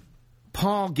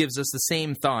 Paul gives us the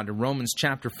same thought in Romans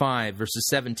chapter 5, verses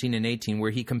 17 and 18,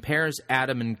 where he compares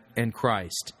Adam and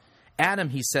Christ. Adam,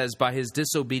 he says, by his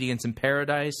disobedience in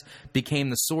paradise, became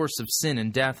the source of sin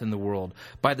and death in the world.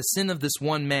 By the sin of this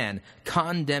one man,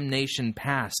 condemnation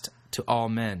passed to all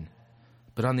men.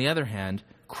 But on the other hand,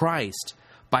 Christ,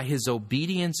 by his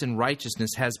obedience and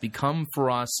righteousness, has become for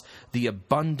us the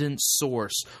abundant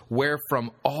source,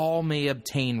 wherefrom all may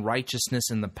obtain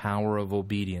righteousness in the power of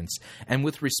obedience. And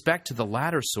with respect to the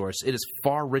latter source, it is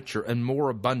far richer and more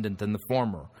abundant than the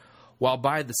former. While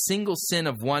by the single sin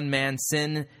of one man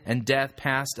sin and death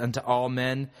passed unto all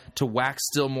men, to wax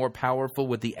still more powerful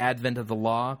with the advent of the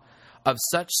law, of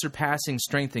such surpassing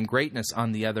strength and greatness,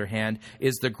 on the other hand,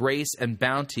 is the grace and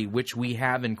bounty which we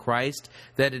have in Christ,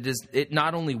 that it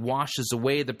not only washes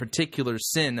away the particular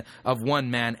sin of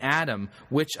one man, Adam,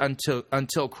 which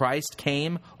until Christ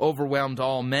came, overwhelmed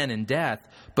all men in death,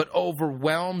 but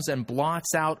overwhelms and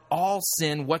blots out all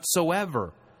sin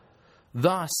whatsoever.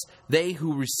 Thus, they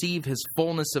who receive his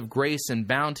fullness of grace and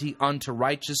bounty unto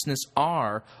righteousness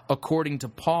are, according to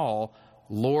Paul,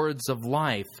 lords of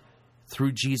life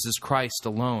through Jesus Christ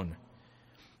alone.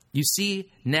 You see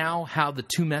now how the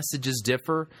two messages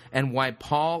differ, and why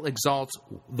Paul exalts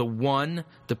the one,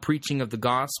 the preaching of the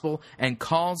gospel, and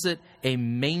calls it a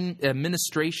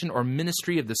ministration or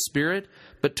ministry of the Spirit,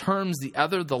 but terms the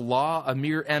other, the law, a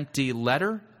mere empty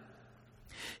letter?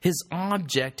 His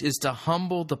object is to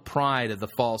humble the pride of the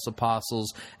false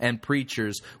apostles and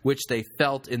preachers, which they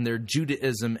felt in their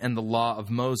Judaism and the law of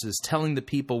Moses, telling the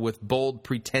people with bold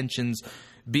pretensions,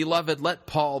 "Beloved, let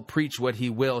Paul preach what he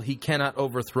will. He cannot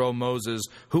overthrow Moses,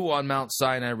 who on Mount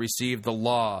Sinai received the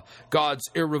law, God's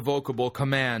irrevocable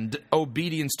command,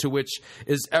 obedience to which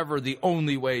is ever the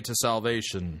only way to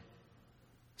salvation."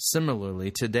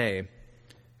 Similarly, today,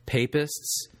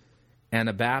 Papists,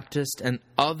 Anabaptists, and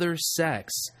other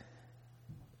sects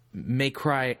may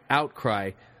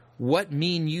outcry, "What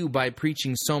mean you by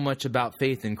preaching so much about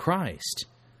faith in Christ?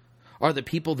 Are the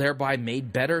people thereby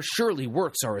made better? Surely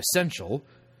works are essential."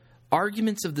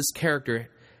 Arguments of this character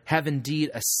have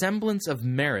indeed a semblance of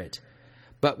merit,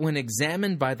 but when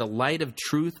examined by the light of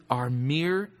truth are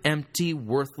mere, empty,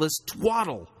 worthless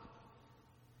twaddle.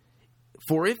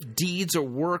 For if deeds or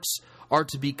works are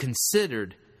to be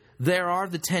considered, there are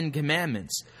the 10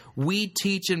 Commandments. We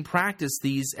teach and practice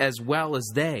these as well as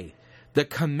they. The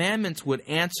commandments would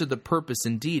answer the purpose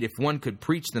indeed if one could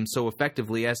preach them so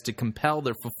effectively as to compel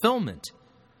their fulfillment.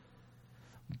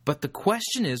 But the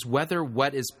question is whether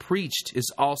what is preached is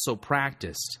also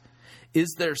practiced.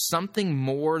 Is there something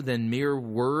more than mere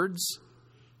words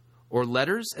or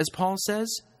letters, as Paul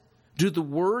says? Do the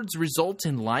words result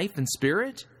in life and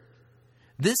spirit?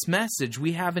 This message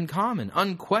we have in common.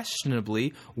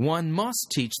 Unquestionably, one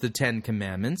must teach the 10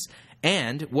 Commandments,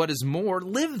 and, what is more,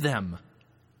 live them.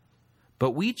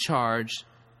 But we charge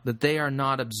that they are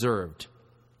not observed.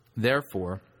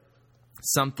 Therefore,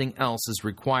 something else is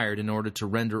required in order to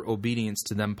render obedience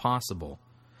to them possible.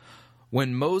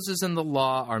 When Moses and the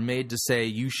law are made to say,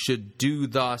 "You should do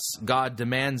thus, God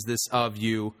demands this of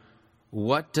you,"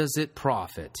 what does it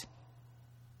profit?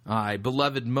 Aye,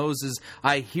 beloved Moses,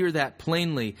 I hear that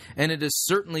plainly, and it is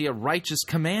certainly a righteous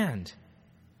command.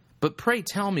 But pray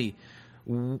tell me,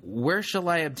 where shall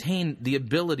I obtain the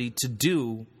ability to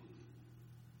do?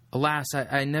 Alas,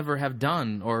 I never have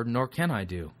done, nor can I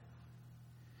do.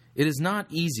 It is not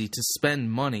easy to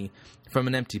spend money from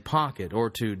an empty pocket, or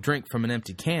to drink from an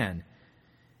empty can.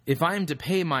 If I am to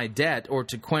pay my debt, or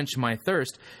to quench my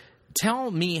thirst, tell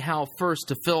me how first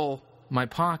to fill my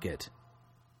pocket.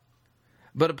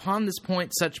 But upon this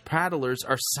point, such prattlers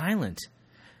are silent.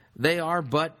 They are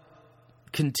but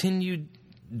continued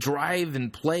drive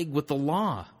and plague with the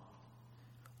law.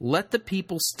 Let the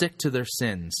people stick to their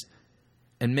sins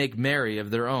and make merry of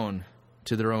their own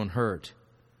to their own hurt.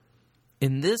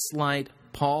 In this light,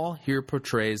 Paul here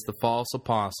portrays the false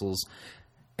apostles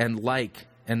and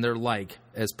their like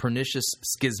as pernicious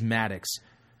schismatics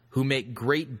who make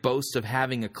great boast of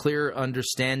having a clearer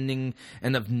understanding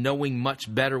and of knowing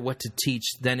much better what to teach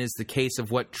than is the case of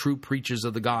what true preachers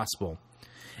of the gospel.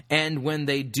 And when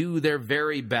they do their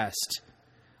very best,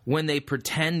 when they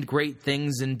pretend great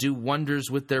things and do wonders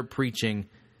with their preaching,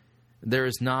 there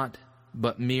is not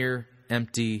but mere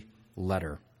empty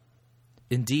letter.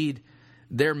 Indeed,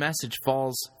 their message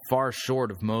falls far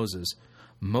short of Moses.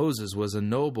 Moses was a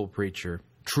noble preacher,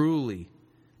 truly,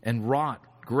 and wrought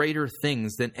greater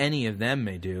things than any of them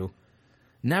may do.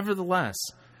 Nevertheless,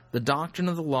 the doctrine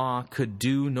of the law could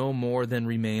do no more than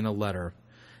remain a letter,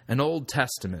 an Old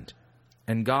Testament,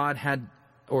 and God had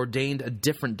ordained a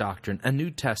different doctrine, a New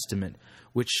Testament,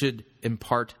 which should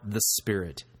impart the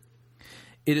Spirit.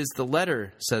 It is the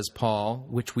letter, says Paul,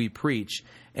 which we preach,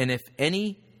 and if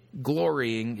any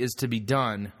glorying is to be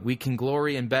done, we can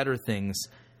glory in better things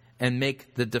and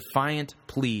make the defiant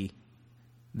plea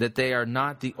that they are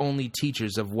not the only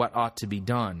teachers of what ought to be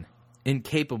done,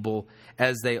 incapable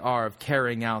as they are of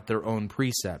carrying out their own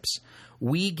precepts.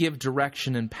 We give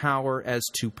direction and power as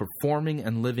to performing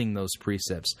and living those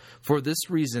precepts. For this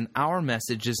reason, our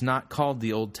message is not called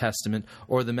the Old Testament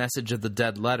or the message of the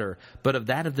dead letter, but of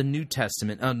that of the New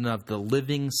Testament and of the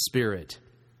living Spirit.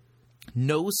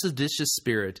 No seditious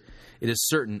spirit, it is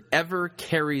certain, ever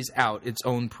carries out its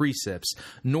own precepts,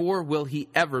 nor will he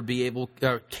ever be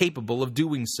capable of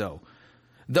doing so,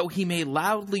 though he may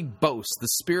loudly boast the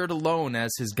Spirit alone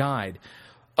as his guide.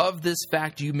 Of this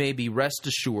fact you may be rest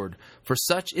assured, for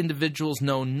such individuals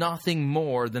know nothing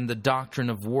more than the doctrine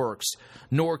of works,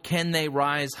 nor can they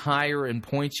rise higher and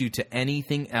point you to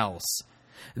anything else.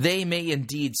 They may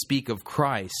indeed speak of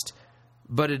Christ,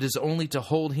 but it is only to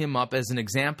hold him up as an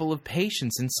example of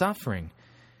patience in suffering.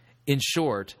 In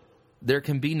short, there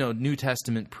can be no New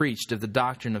Testament preached if the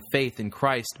doctrine of faith in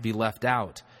Christ be left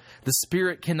out. The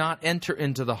Spirit cannot enter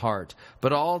into the heart,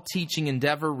 but all teaching,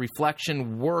 endeavor,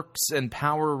 reflection, works, and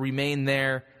power remain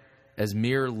there as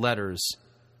mere letters,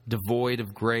 devoid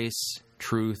of grace,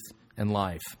 truth, and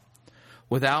life.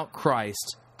 Without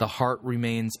Christ, the heart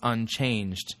remains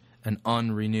unchanged and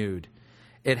unrenewed,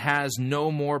 It has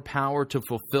no more power to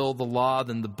fulfill the law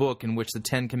than the book in which the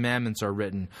 10 Commandments are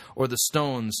written, or the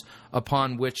stones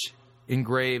upon which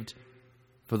engraved,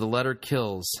 for the letter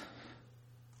kills,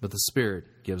 but the Spirit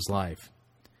gives life.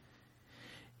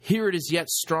 Here it is yet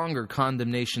stronger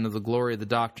condemnation of the glory of the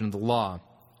doctrine of the law,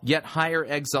 yet higher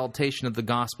exaltation of the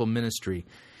gospel ministry.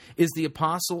 Is the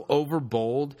apostle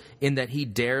overbold in that he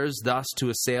dares thus to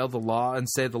assail the law and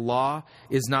say the law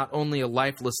is not only a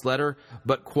lifeless letter,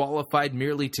 but qualified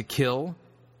merely to kill?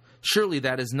 Surely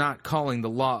that is not calling the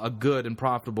law a good and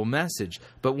profitable message,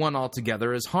 but one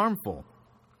altogether as harmful.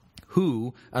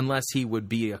 Who, unless he would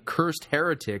be a cursed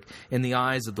heretic in the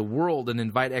eyes of the world and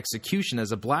invite execution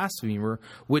as a blasphemer,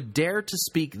 would dare to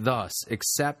speak thus,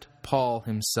 except Paul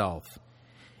himself?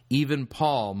 Even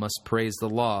Paul must praise the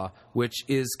law, which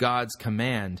is God's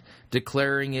command,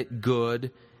 declaring it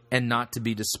good and not to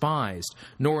be despised,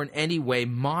 nor in any way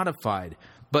modified,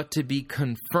 but to be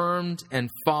confirmed and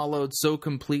followed so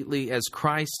completely as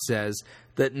Christ says,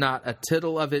 that not a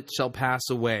tittle of it shall pass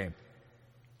away.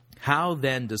 How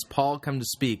then does Paul come to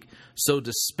speak so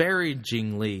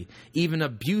disparagingly, even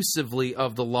abusively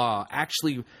of the law,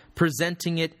 actually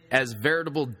presenting it as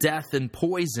veritable death and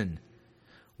poison?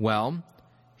 Well,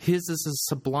 his is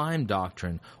a sublime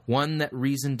doctrine, one that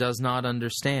reason does not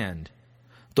understand.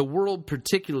 The world,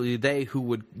 particularly they who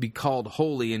would be called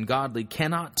holy and godly,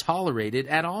 cannot tolerate it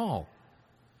at all.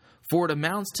 For it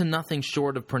amounts to nothing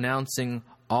short of pronouncing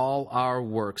all our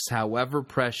works, however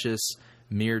precious,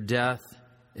 mere death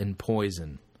and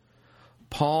poison.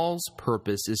 Paul's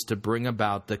purpose is to bring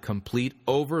about the complete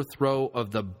overthrow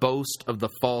of the boast of the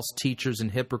false teachers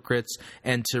and hypocrites,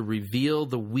 and to reveal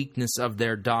the weakness of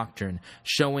their doctrine,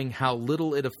 showing how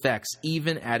little it affects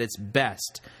even at its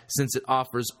best, since it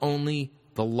offers only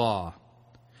the law.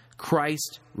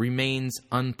 Christ remains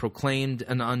unproclaimed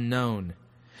and unknown.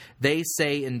 They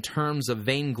say in terms of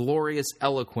vainglorious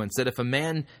eloquence that if a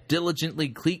man diligently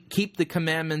keep the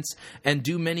commandments and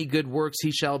do many good works,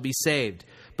 he shall be saved.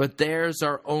 But theirs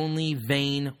are only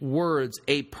vain words,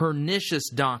 a pernicious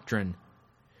doctrine.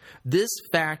 This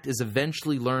fact is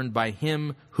eventually learned by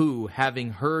him who,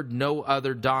 having heard no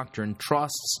other doctrine,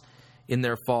 trusts in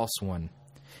their false one.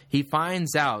 He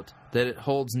finds out that it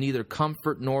holds neither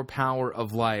comfort nor power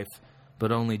of life,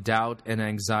 but only doubt and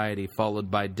anxiety, followed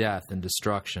by death and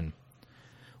destruction.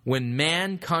 When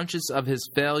man, conscious of his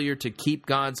failure to keep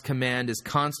God's command, is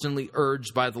constantly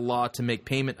urged by the law to make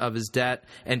payment of his debt,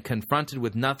 and confronted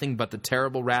with nothing but the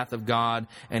terrible wrath of God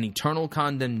and eternal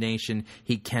condemnation,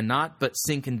 he cannot but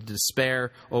sink into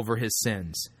despair over his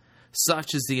sins.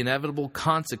 Such is the inevitable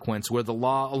consequence where the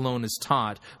law alone is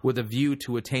taught, with a view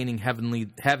to attaining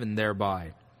heaven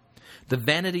thereby. The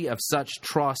vanity of such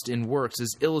trust in works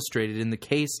is illustrated in the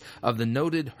case of the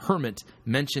noted hermit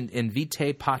mentioned in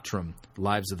Vitae Patrum,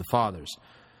 Lives of the Fathers.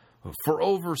 For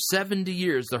over 70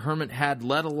 years the hermit had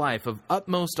led a life of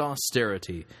utmost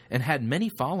austerity and had many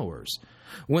followers.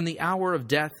 When the hour of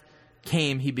death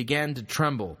came, he began to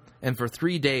tremble, and for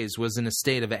 3 days was in a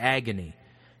state of agony.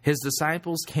 His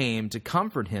disciples came to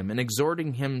comfort him and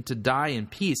exhorting him to die in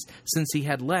peace, since he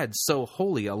had led so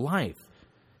holy a life.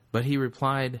 But he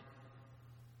replied,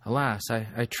 "Alas,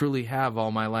 I truly have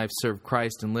all my life served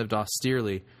Christ and lived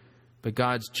austerely, but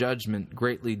God's judgment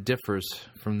greatly differs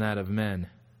from that of men."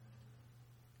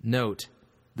 Note,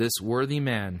 this worthy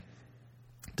man,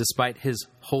 despite his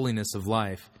holiness of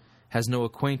life, has no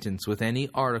acquaintance with any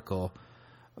article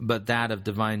but that of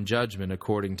divine judgment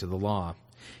according to the law.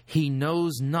 He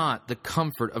knows not the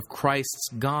comfort of Christ's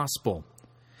gospel.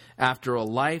 After a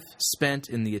life spent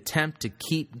in the attempt to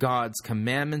keep God's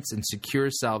commandments and secure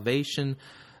salvation,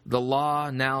 the law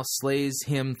now slays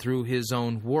him through his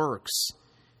own works.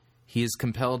 He is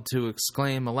compelled to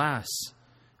exclaim, "Alas,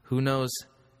 who knows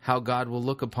how God will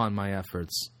look upon my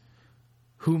efforts?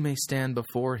 Who may stand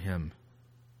before him?"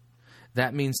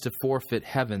 That means to forfeit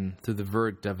heaven through the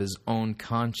verdict of his own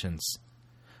conscience.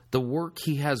 The work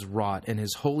he has wrought and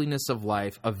his holiness of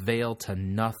life avail to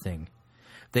nothing.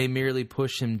 They merely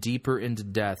push him deeper into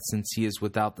death, since he is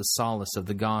without the solace of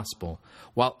the gospel,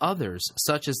 while others,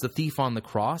 such as the thief on the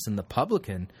cross and the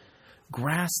publican,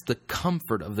 grasp the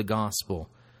comfort of the gospel,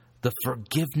 the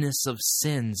forgiveness of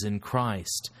sins in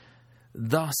Christ.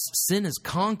 Thus, sin is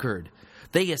conquered.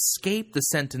 They escape the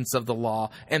sentence of the law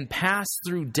and pass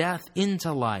through death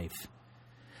into life.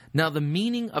 Now the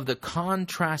meaning of the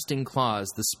contrasting clause,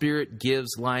 the Spirit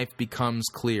gives life, becomes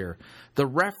clear. The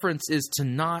reference is to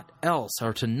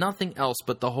nothing else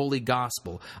but the Holy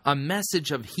Gospel, a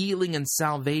message of healing and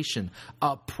salvation,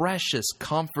 a precious,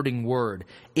 comforting word.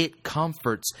 It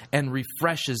comforts and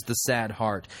refreshes the sad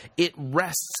heart. It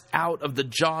wrests out of the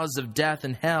jaws of death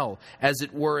and hell, as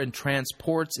it were, and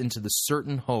transports into the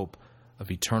certain hope of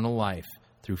eternal life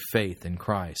through faith in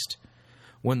Christ.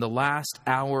 When the last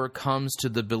hour comes to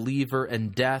the believer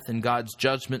and death and God's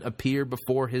judgment appear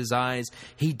before his eyes,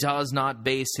 he does not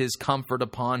base his comfort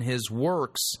upon his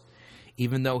works,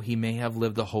 even though he may have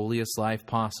lived the holiest life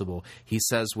possible. He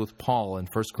says with Paul in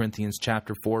 1 Corinthians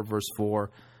chapter 4, verse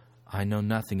 4, "I know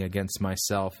nothing against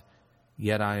myself,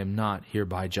 yet I am not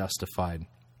hereby justified."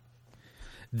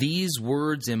 These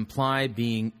words imply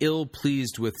being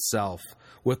ill-pleased with self,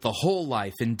 with the whole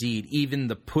life, indeed, even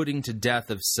the putting to death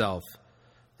of self.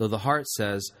 Though the heart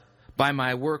says, "By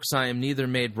my works I am neither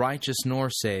made righteous nor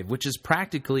saved," which is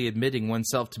practically admitting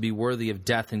oneself to be worthy of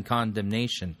death and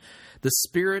condemnation. The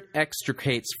Spirit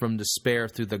extricates from despair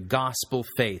through the gospel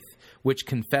faith, which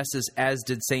confesses, as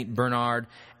did St. Bernard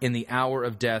in the hour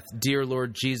of death, "Dear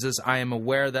Lord Jesus, I am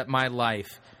aware that my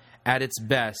life, at its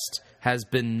best, has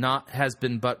been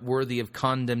but worthy of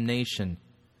condemnation.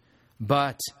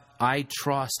 But I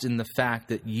trust in the fact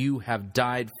that you have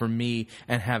died for me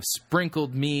and have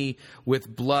sprinkled me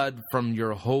with blood from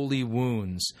your holy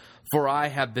wounds. For I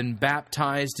have been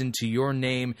baptized into your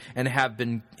name and have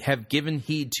given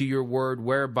heed to your word,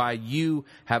 whereby you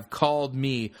have called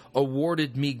me,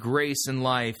 awarded me grace and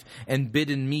life, and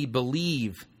bidden me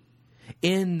believe.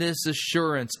 In this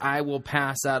assurance I will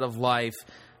pass out of life,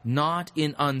 not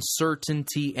in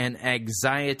uncertainty and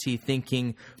anxiety,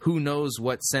 thinking, who knows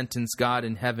what sentence God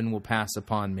in heaven will pass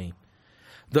upon me."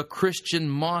 The Christian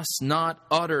must not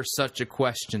utter such a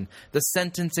question. The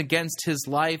sentence against his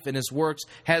life and his works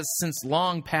has since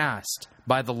long passed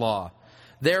by the law.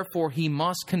 Therefore, he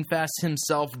must confess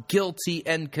himself guilty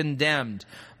and condemned,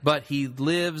 but he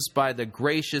lives by the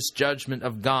gracious judgment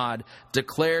of God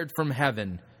declared from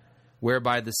heaven,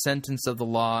 whereby the sentence of the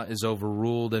law is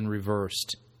overruled and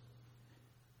reversed.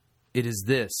 It is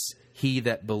this: he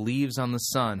that believes on the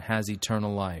Son has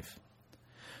eternal life.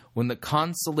 When the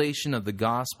consolation of the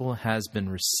gospel has been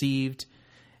received,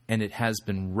 and it has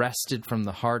been wrested from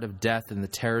the heart of death and the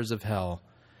terrors of hell,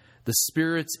 the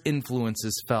Spirit's influence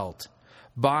is felt.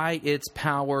 By its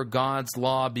power, God's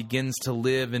law begins to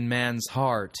live in man's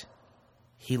heart.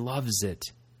 He loves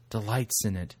it, delights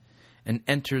in it, and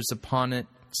enters upon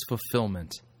its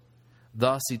fulfillment.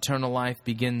 Thus, eternal life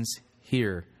begins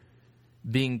here,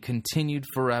 being continued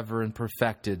forever and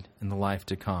perfected in the life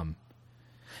to come.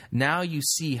 Now you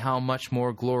see how much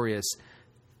more glorious,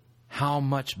 how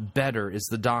much better is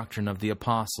the doctrine of the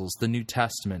apostles, the New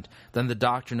Testament, than the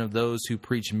doctrine of those who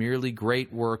preach merely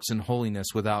great works and holiness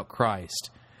without Christ.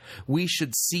 We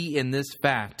should see in this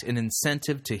fact an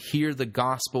incentive to hear the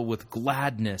gospel with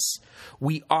gladness.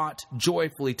 We ought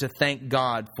joyfully to thank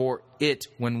God for it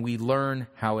when we learn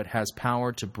how it has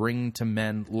power to bring to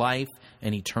men life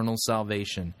and eternal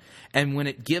salvation, and when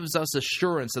it gives us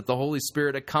assurance that the Holy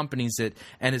Spirit accompanies it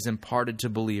and is imparted to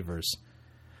believers.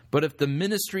 But if the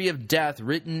ministry of death,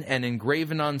 written and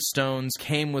engraven on stones,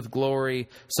 came with glory,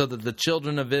 so that the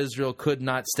children of Israel could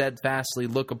not steadfastly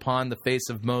look upon the face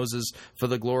of Moses for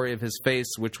the glory of his face,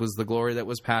 which was the glory that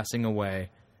was passing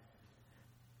away,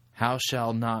 how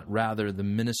shall not rather the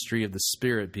ministry of the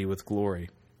Spirit be with glory?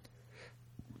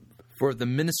 For the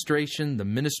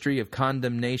ministry of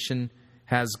condemnation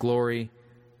has glory,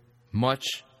 much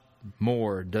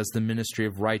more does the ministry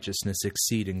of righteousness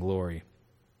exceed in glory.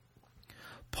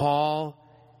 Paul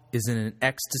is in an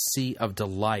ecstasy of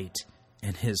delight,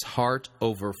 and his heart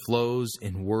overflows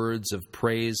in words of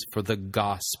praise for the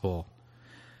gospel.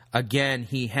 Again,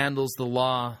 he handles the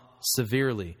law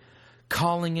severely,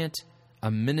 calling it a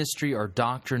ministry or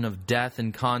doctrine of death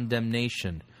and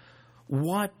condemnation.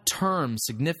 What term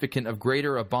significant of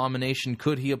greater abomination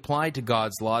could he apply to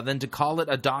God's law than to call it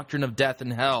a doctrine of death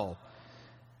and hell?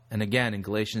 And again, in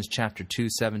Galatians chapter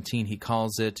 2:17, he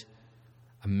calls it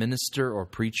a minister or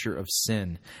preacher of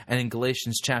sin. And in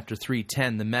Galatians chapter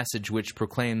 3:10, the message which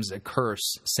proclaims a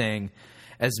curse, saying,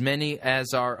 "As many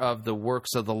as are of the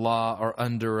works of the law are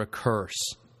under a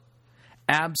curse."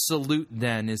 Absolute,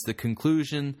 then, is the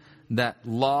conclusion that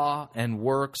law and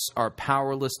works are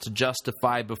powerless to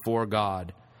justify before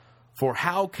God. For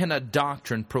how can a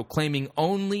doctrine proclaiming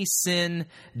only sin,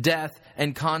 death,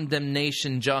 and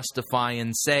condemnation justify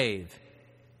and save?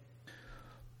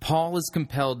 Paul is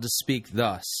compelled to speak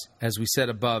thus, as we said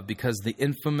above, because of the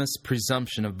infamous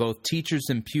presumption of both teachers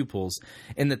and pupils,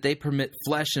 in that they permit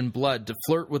flesh and blood to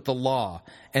flirt with the law,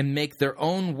 and make their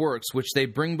own works which they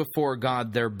bring before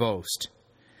God their boast.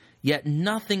 Yet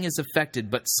nothing is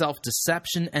affected but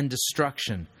self-deception and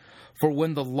destruction. For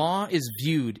when the law is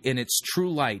viewed in its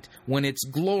true light, when its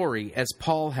glory, as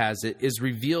Paul has it, is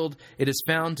revealed, it is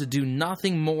found to do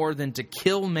nothing more than to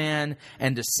kill man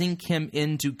and to sink him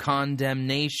into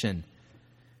condemnation.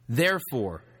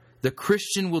 Therefore, the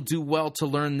Christian will do well to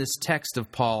learn this text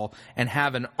of Paul and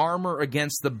have an armor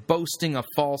against the boasting of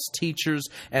false teachers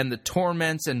and the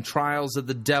torments and trials of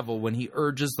the devil when he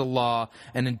urges the law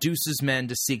and induces men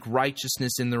to seek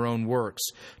righteousness in their own works,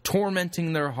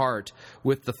 tormenting their heart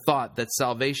with the thought that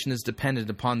salvation is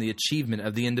dependent upon the achievement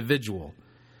of the individual.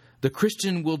 The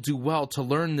Christian will do well to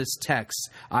learn this text,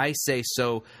 I say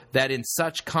so, that in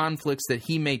such conflicts that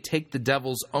he may take the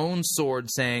devil's own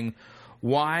sword, saying,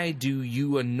 "Why do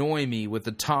you annoy me with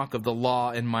the talk of the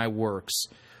law in my works?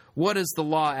 What is the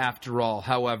law after all?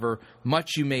 However,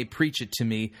 much you may preach it to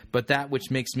me, but that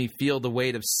which makes me feel the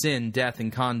weight of sin, death,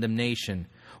 and condemnation.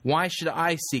 Why should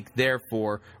I seek,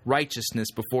 therefore,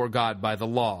 righteousness before God by the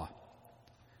law?"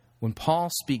 When Paul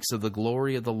speaks of the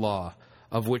glory of the law,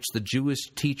 of which the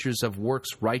Jewish teachers of works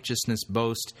righteousness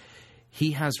boast,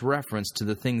 he has reference to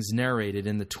the things narrated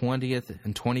in the 20th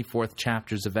and 24th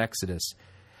chapters of Exodus.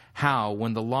 How,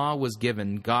 when the law was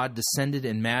given, God descended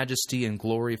in majesty and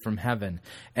glory from heaven,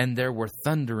 and there were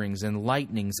thunderings and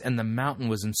lightnings, and the mountain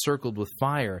was encircled with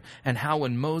fire, and how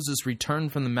when Moses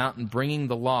returned from the mountain bringing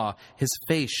the law, his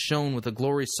face shone with a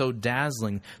glory so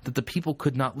dazzling that the people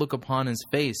could not look upon his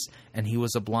face, and he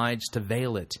was obliged to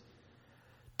veil it.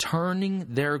 Turning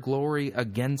their glory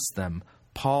against them,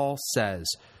 Paul says,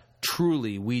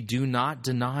 "Truly we do not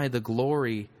deny the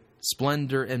glory,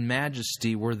 splendor, and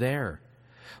majesty were there.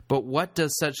 But what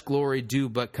does such glory do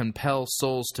but compel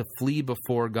souls to flee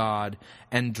before God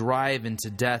and drive into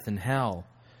death and hell?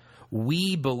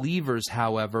 We believers,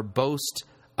 however, boast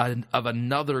of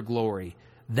another glory,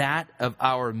 that of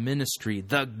our ministry.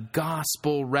 The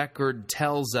gospel record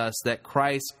tells us that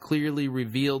Christ clearly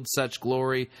revealed such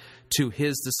glory to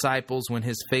his disciples when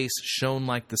his face shone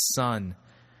like the sun,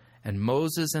 and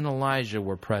Moses and Elijah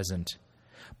were present.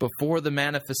 Before the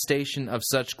manifestation of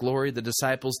such glory, the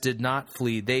disciples did not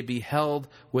flee. They beheld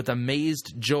with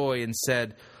amazed joy and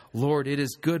said, 'Lord, it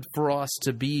is good for us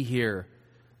to be here.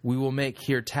 We will make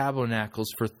here tabernacles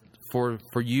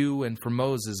for you and for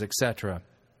Moses,' etc."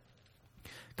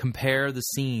 Compare the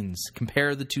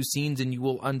two scenes, and you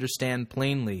will understand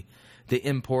plainly the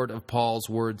import of Paul's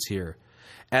words here.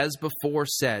 As before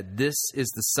said, this is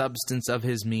the substance of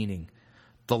his meaning.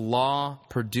 The law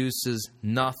produces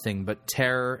nothing but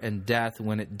terror and death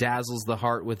when it dazzles the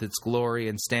heart with its glory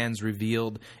and stands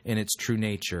revealed in its true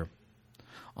nature.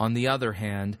 On the other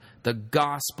hand, the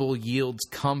gospel yields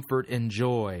comfort and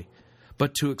joy.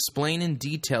 But to explain in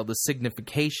detail the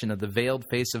signification of the veiled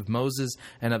face of Moses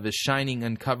and of his shining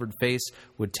uncovered face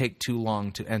would take too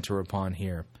long to enter upon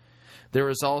here. There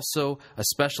is also a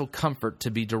special comfort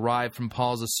to be derived from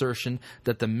Paul's assertion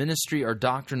that the ministry or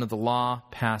doctrine of the law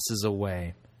passes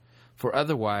away. For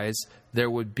otherwise, there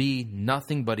would be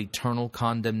nothing but eternal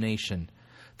condemnation.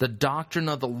 The doctrine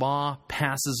of the law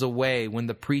passes away when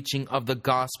the preaching of the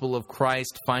gospel of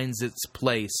Christ finds its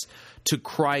place. To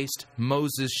Christ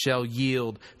Moses shall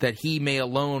yield, that he may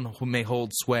alone may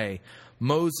hold sway.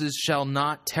 Moses shall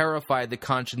not terrify the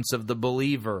conscience of the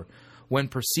believer. When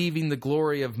perceiving the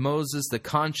glory of Moses, the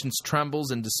conscience trembles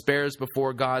and despairs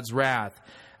before God's wrath.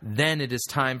 Then it is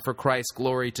time for Christ's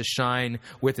glory to shine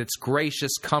with its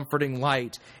gracious, comforting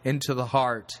light into the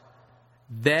heart.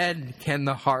 Then can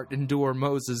the heart endure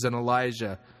Moses and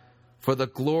Elijah. For the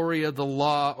glory of the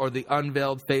law or the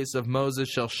unveiled face of Moses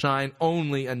shall shine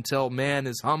only until man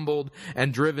is humbled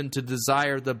and driven to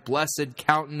desire the blessed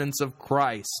countenance of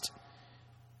Christ.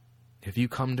 If you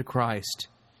come to Christ,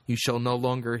 you shall no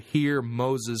longer hear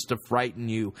Moses to frighten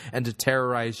you and to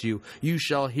terrorize you. You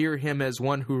shall hear him as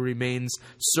one who remains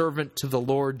servant to the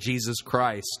Lord Jesus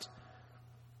Christ,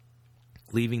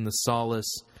 leaving the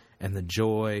solace and the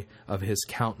joy of his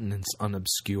countenance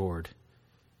unobscured.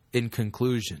 In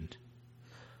conclusion,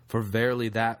 for verily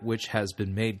that which has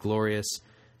been made glorious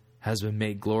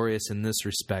in this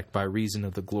respect by reason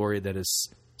of the glory that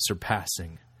is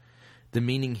surpassing. The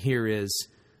meaning here is,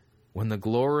 when the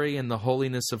glory and the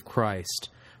holiness of Christ,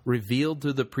 revealed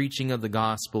through the preaching of the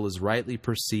gospel, is rightly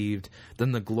perceived,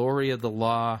 then the glory of the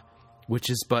law, which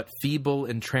is but feeble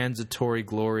and transitory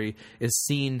glory, is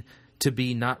seen to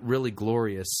be not really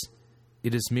glorious.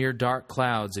 It is mere dark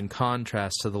clouds in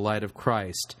contrast to the light of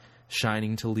Christ,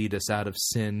 shining to lead us out of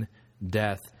sin,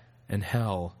 death, and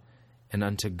hell, and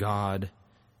unto God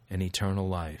and eternal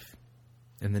life.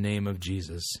 In the name of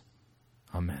Jesus,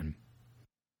 amen.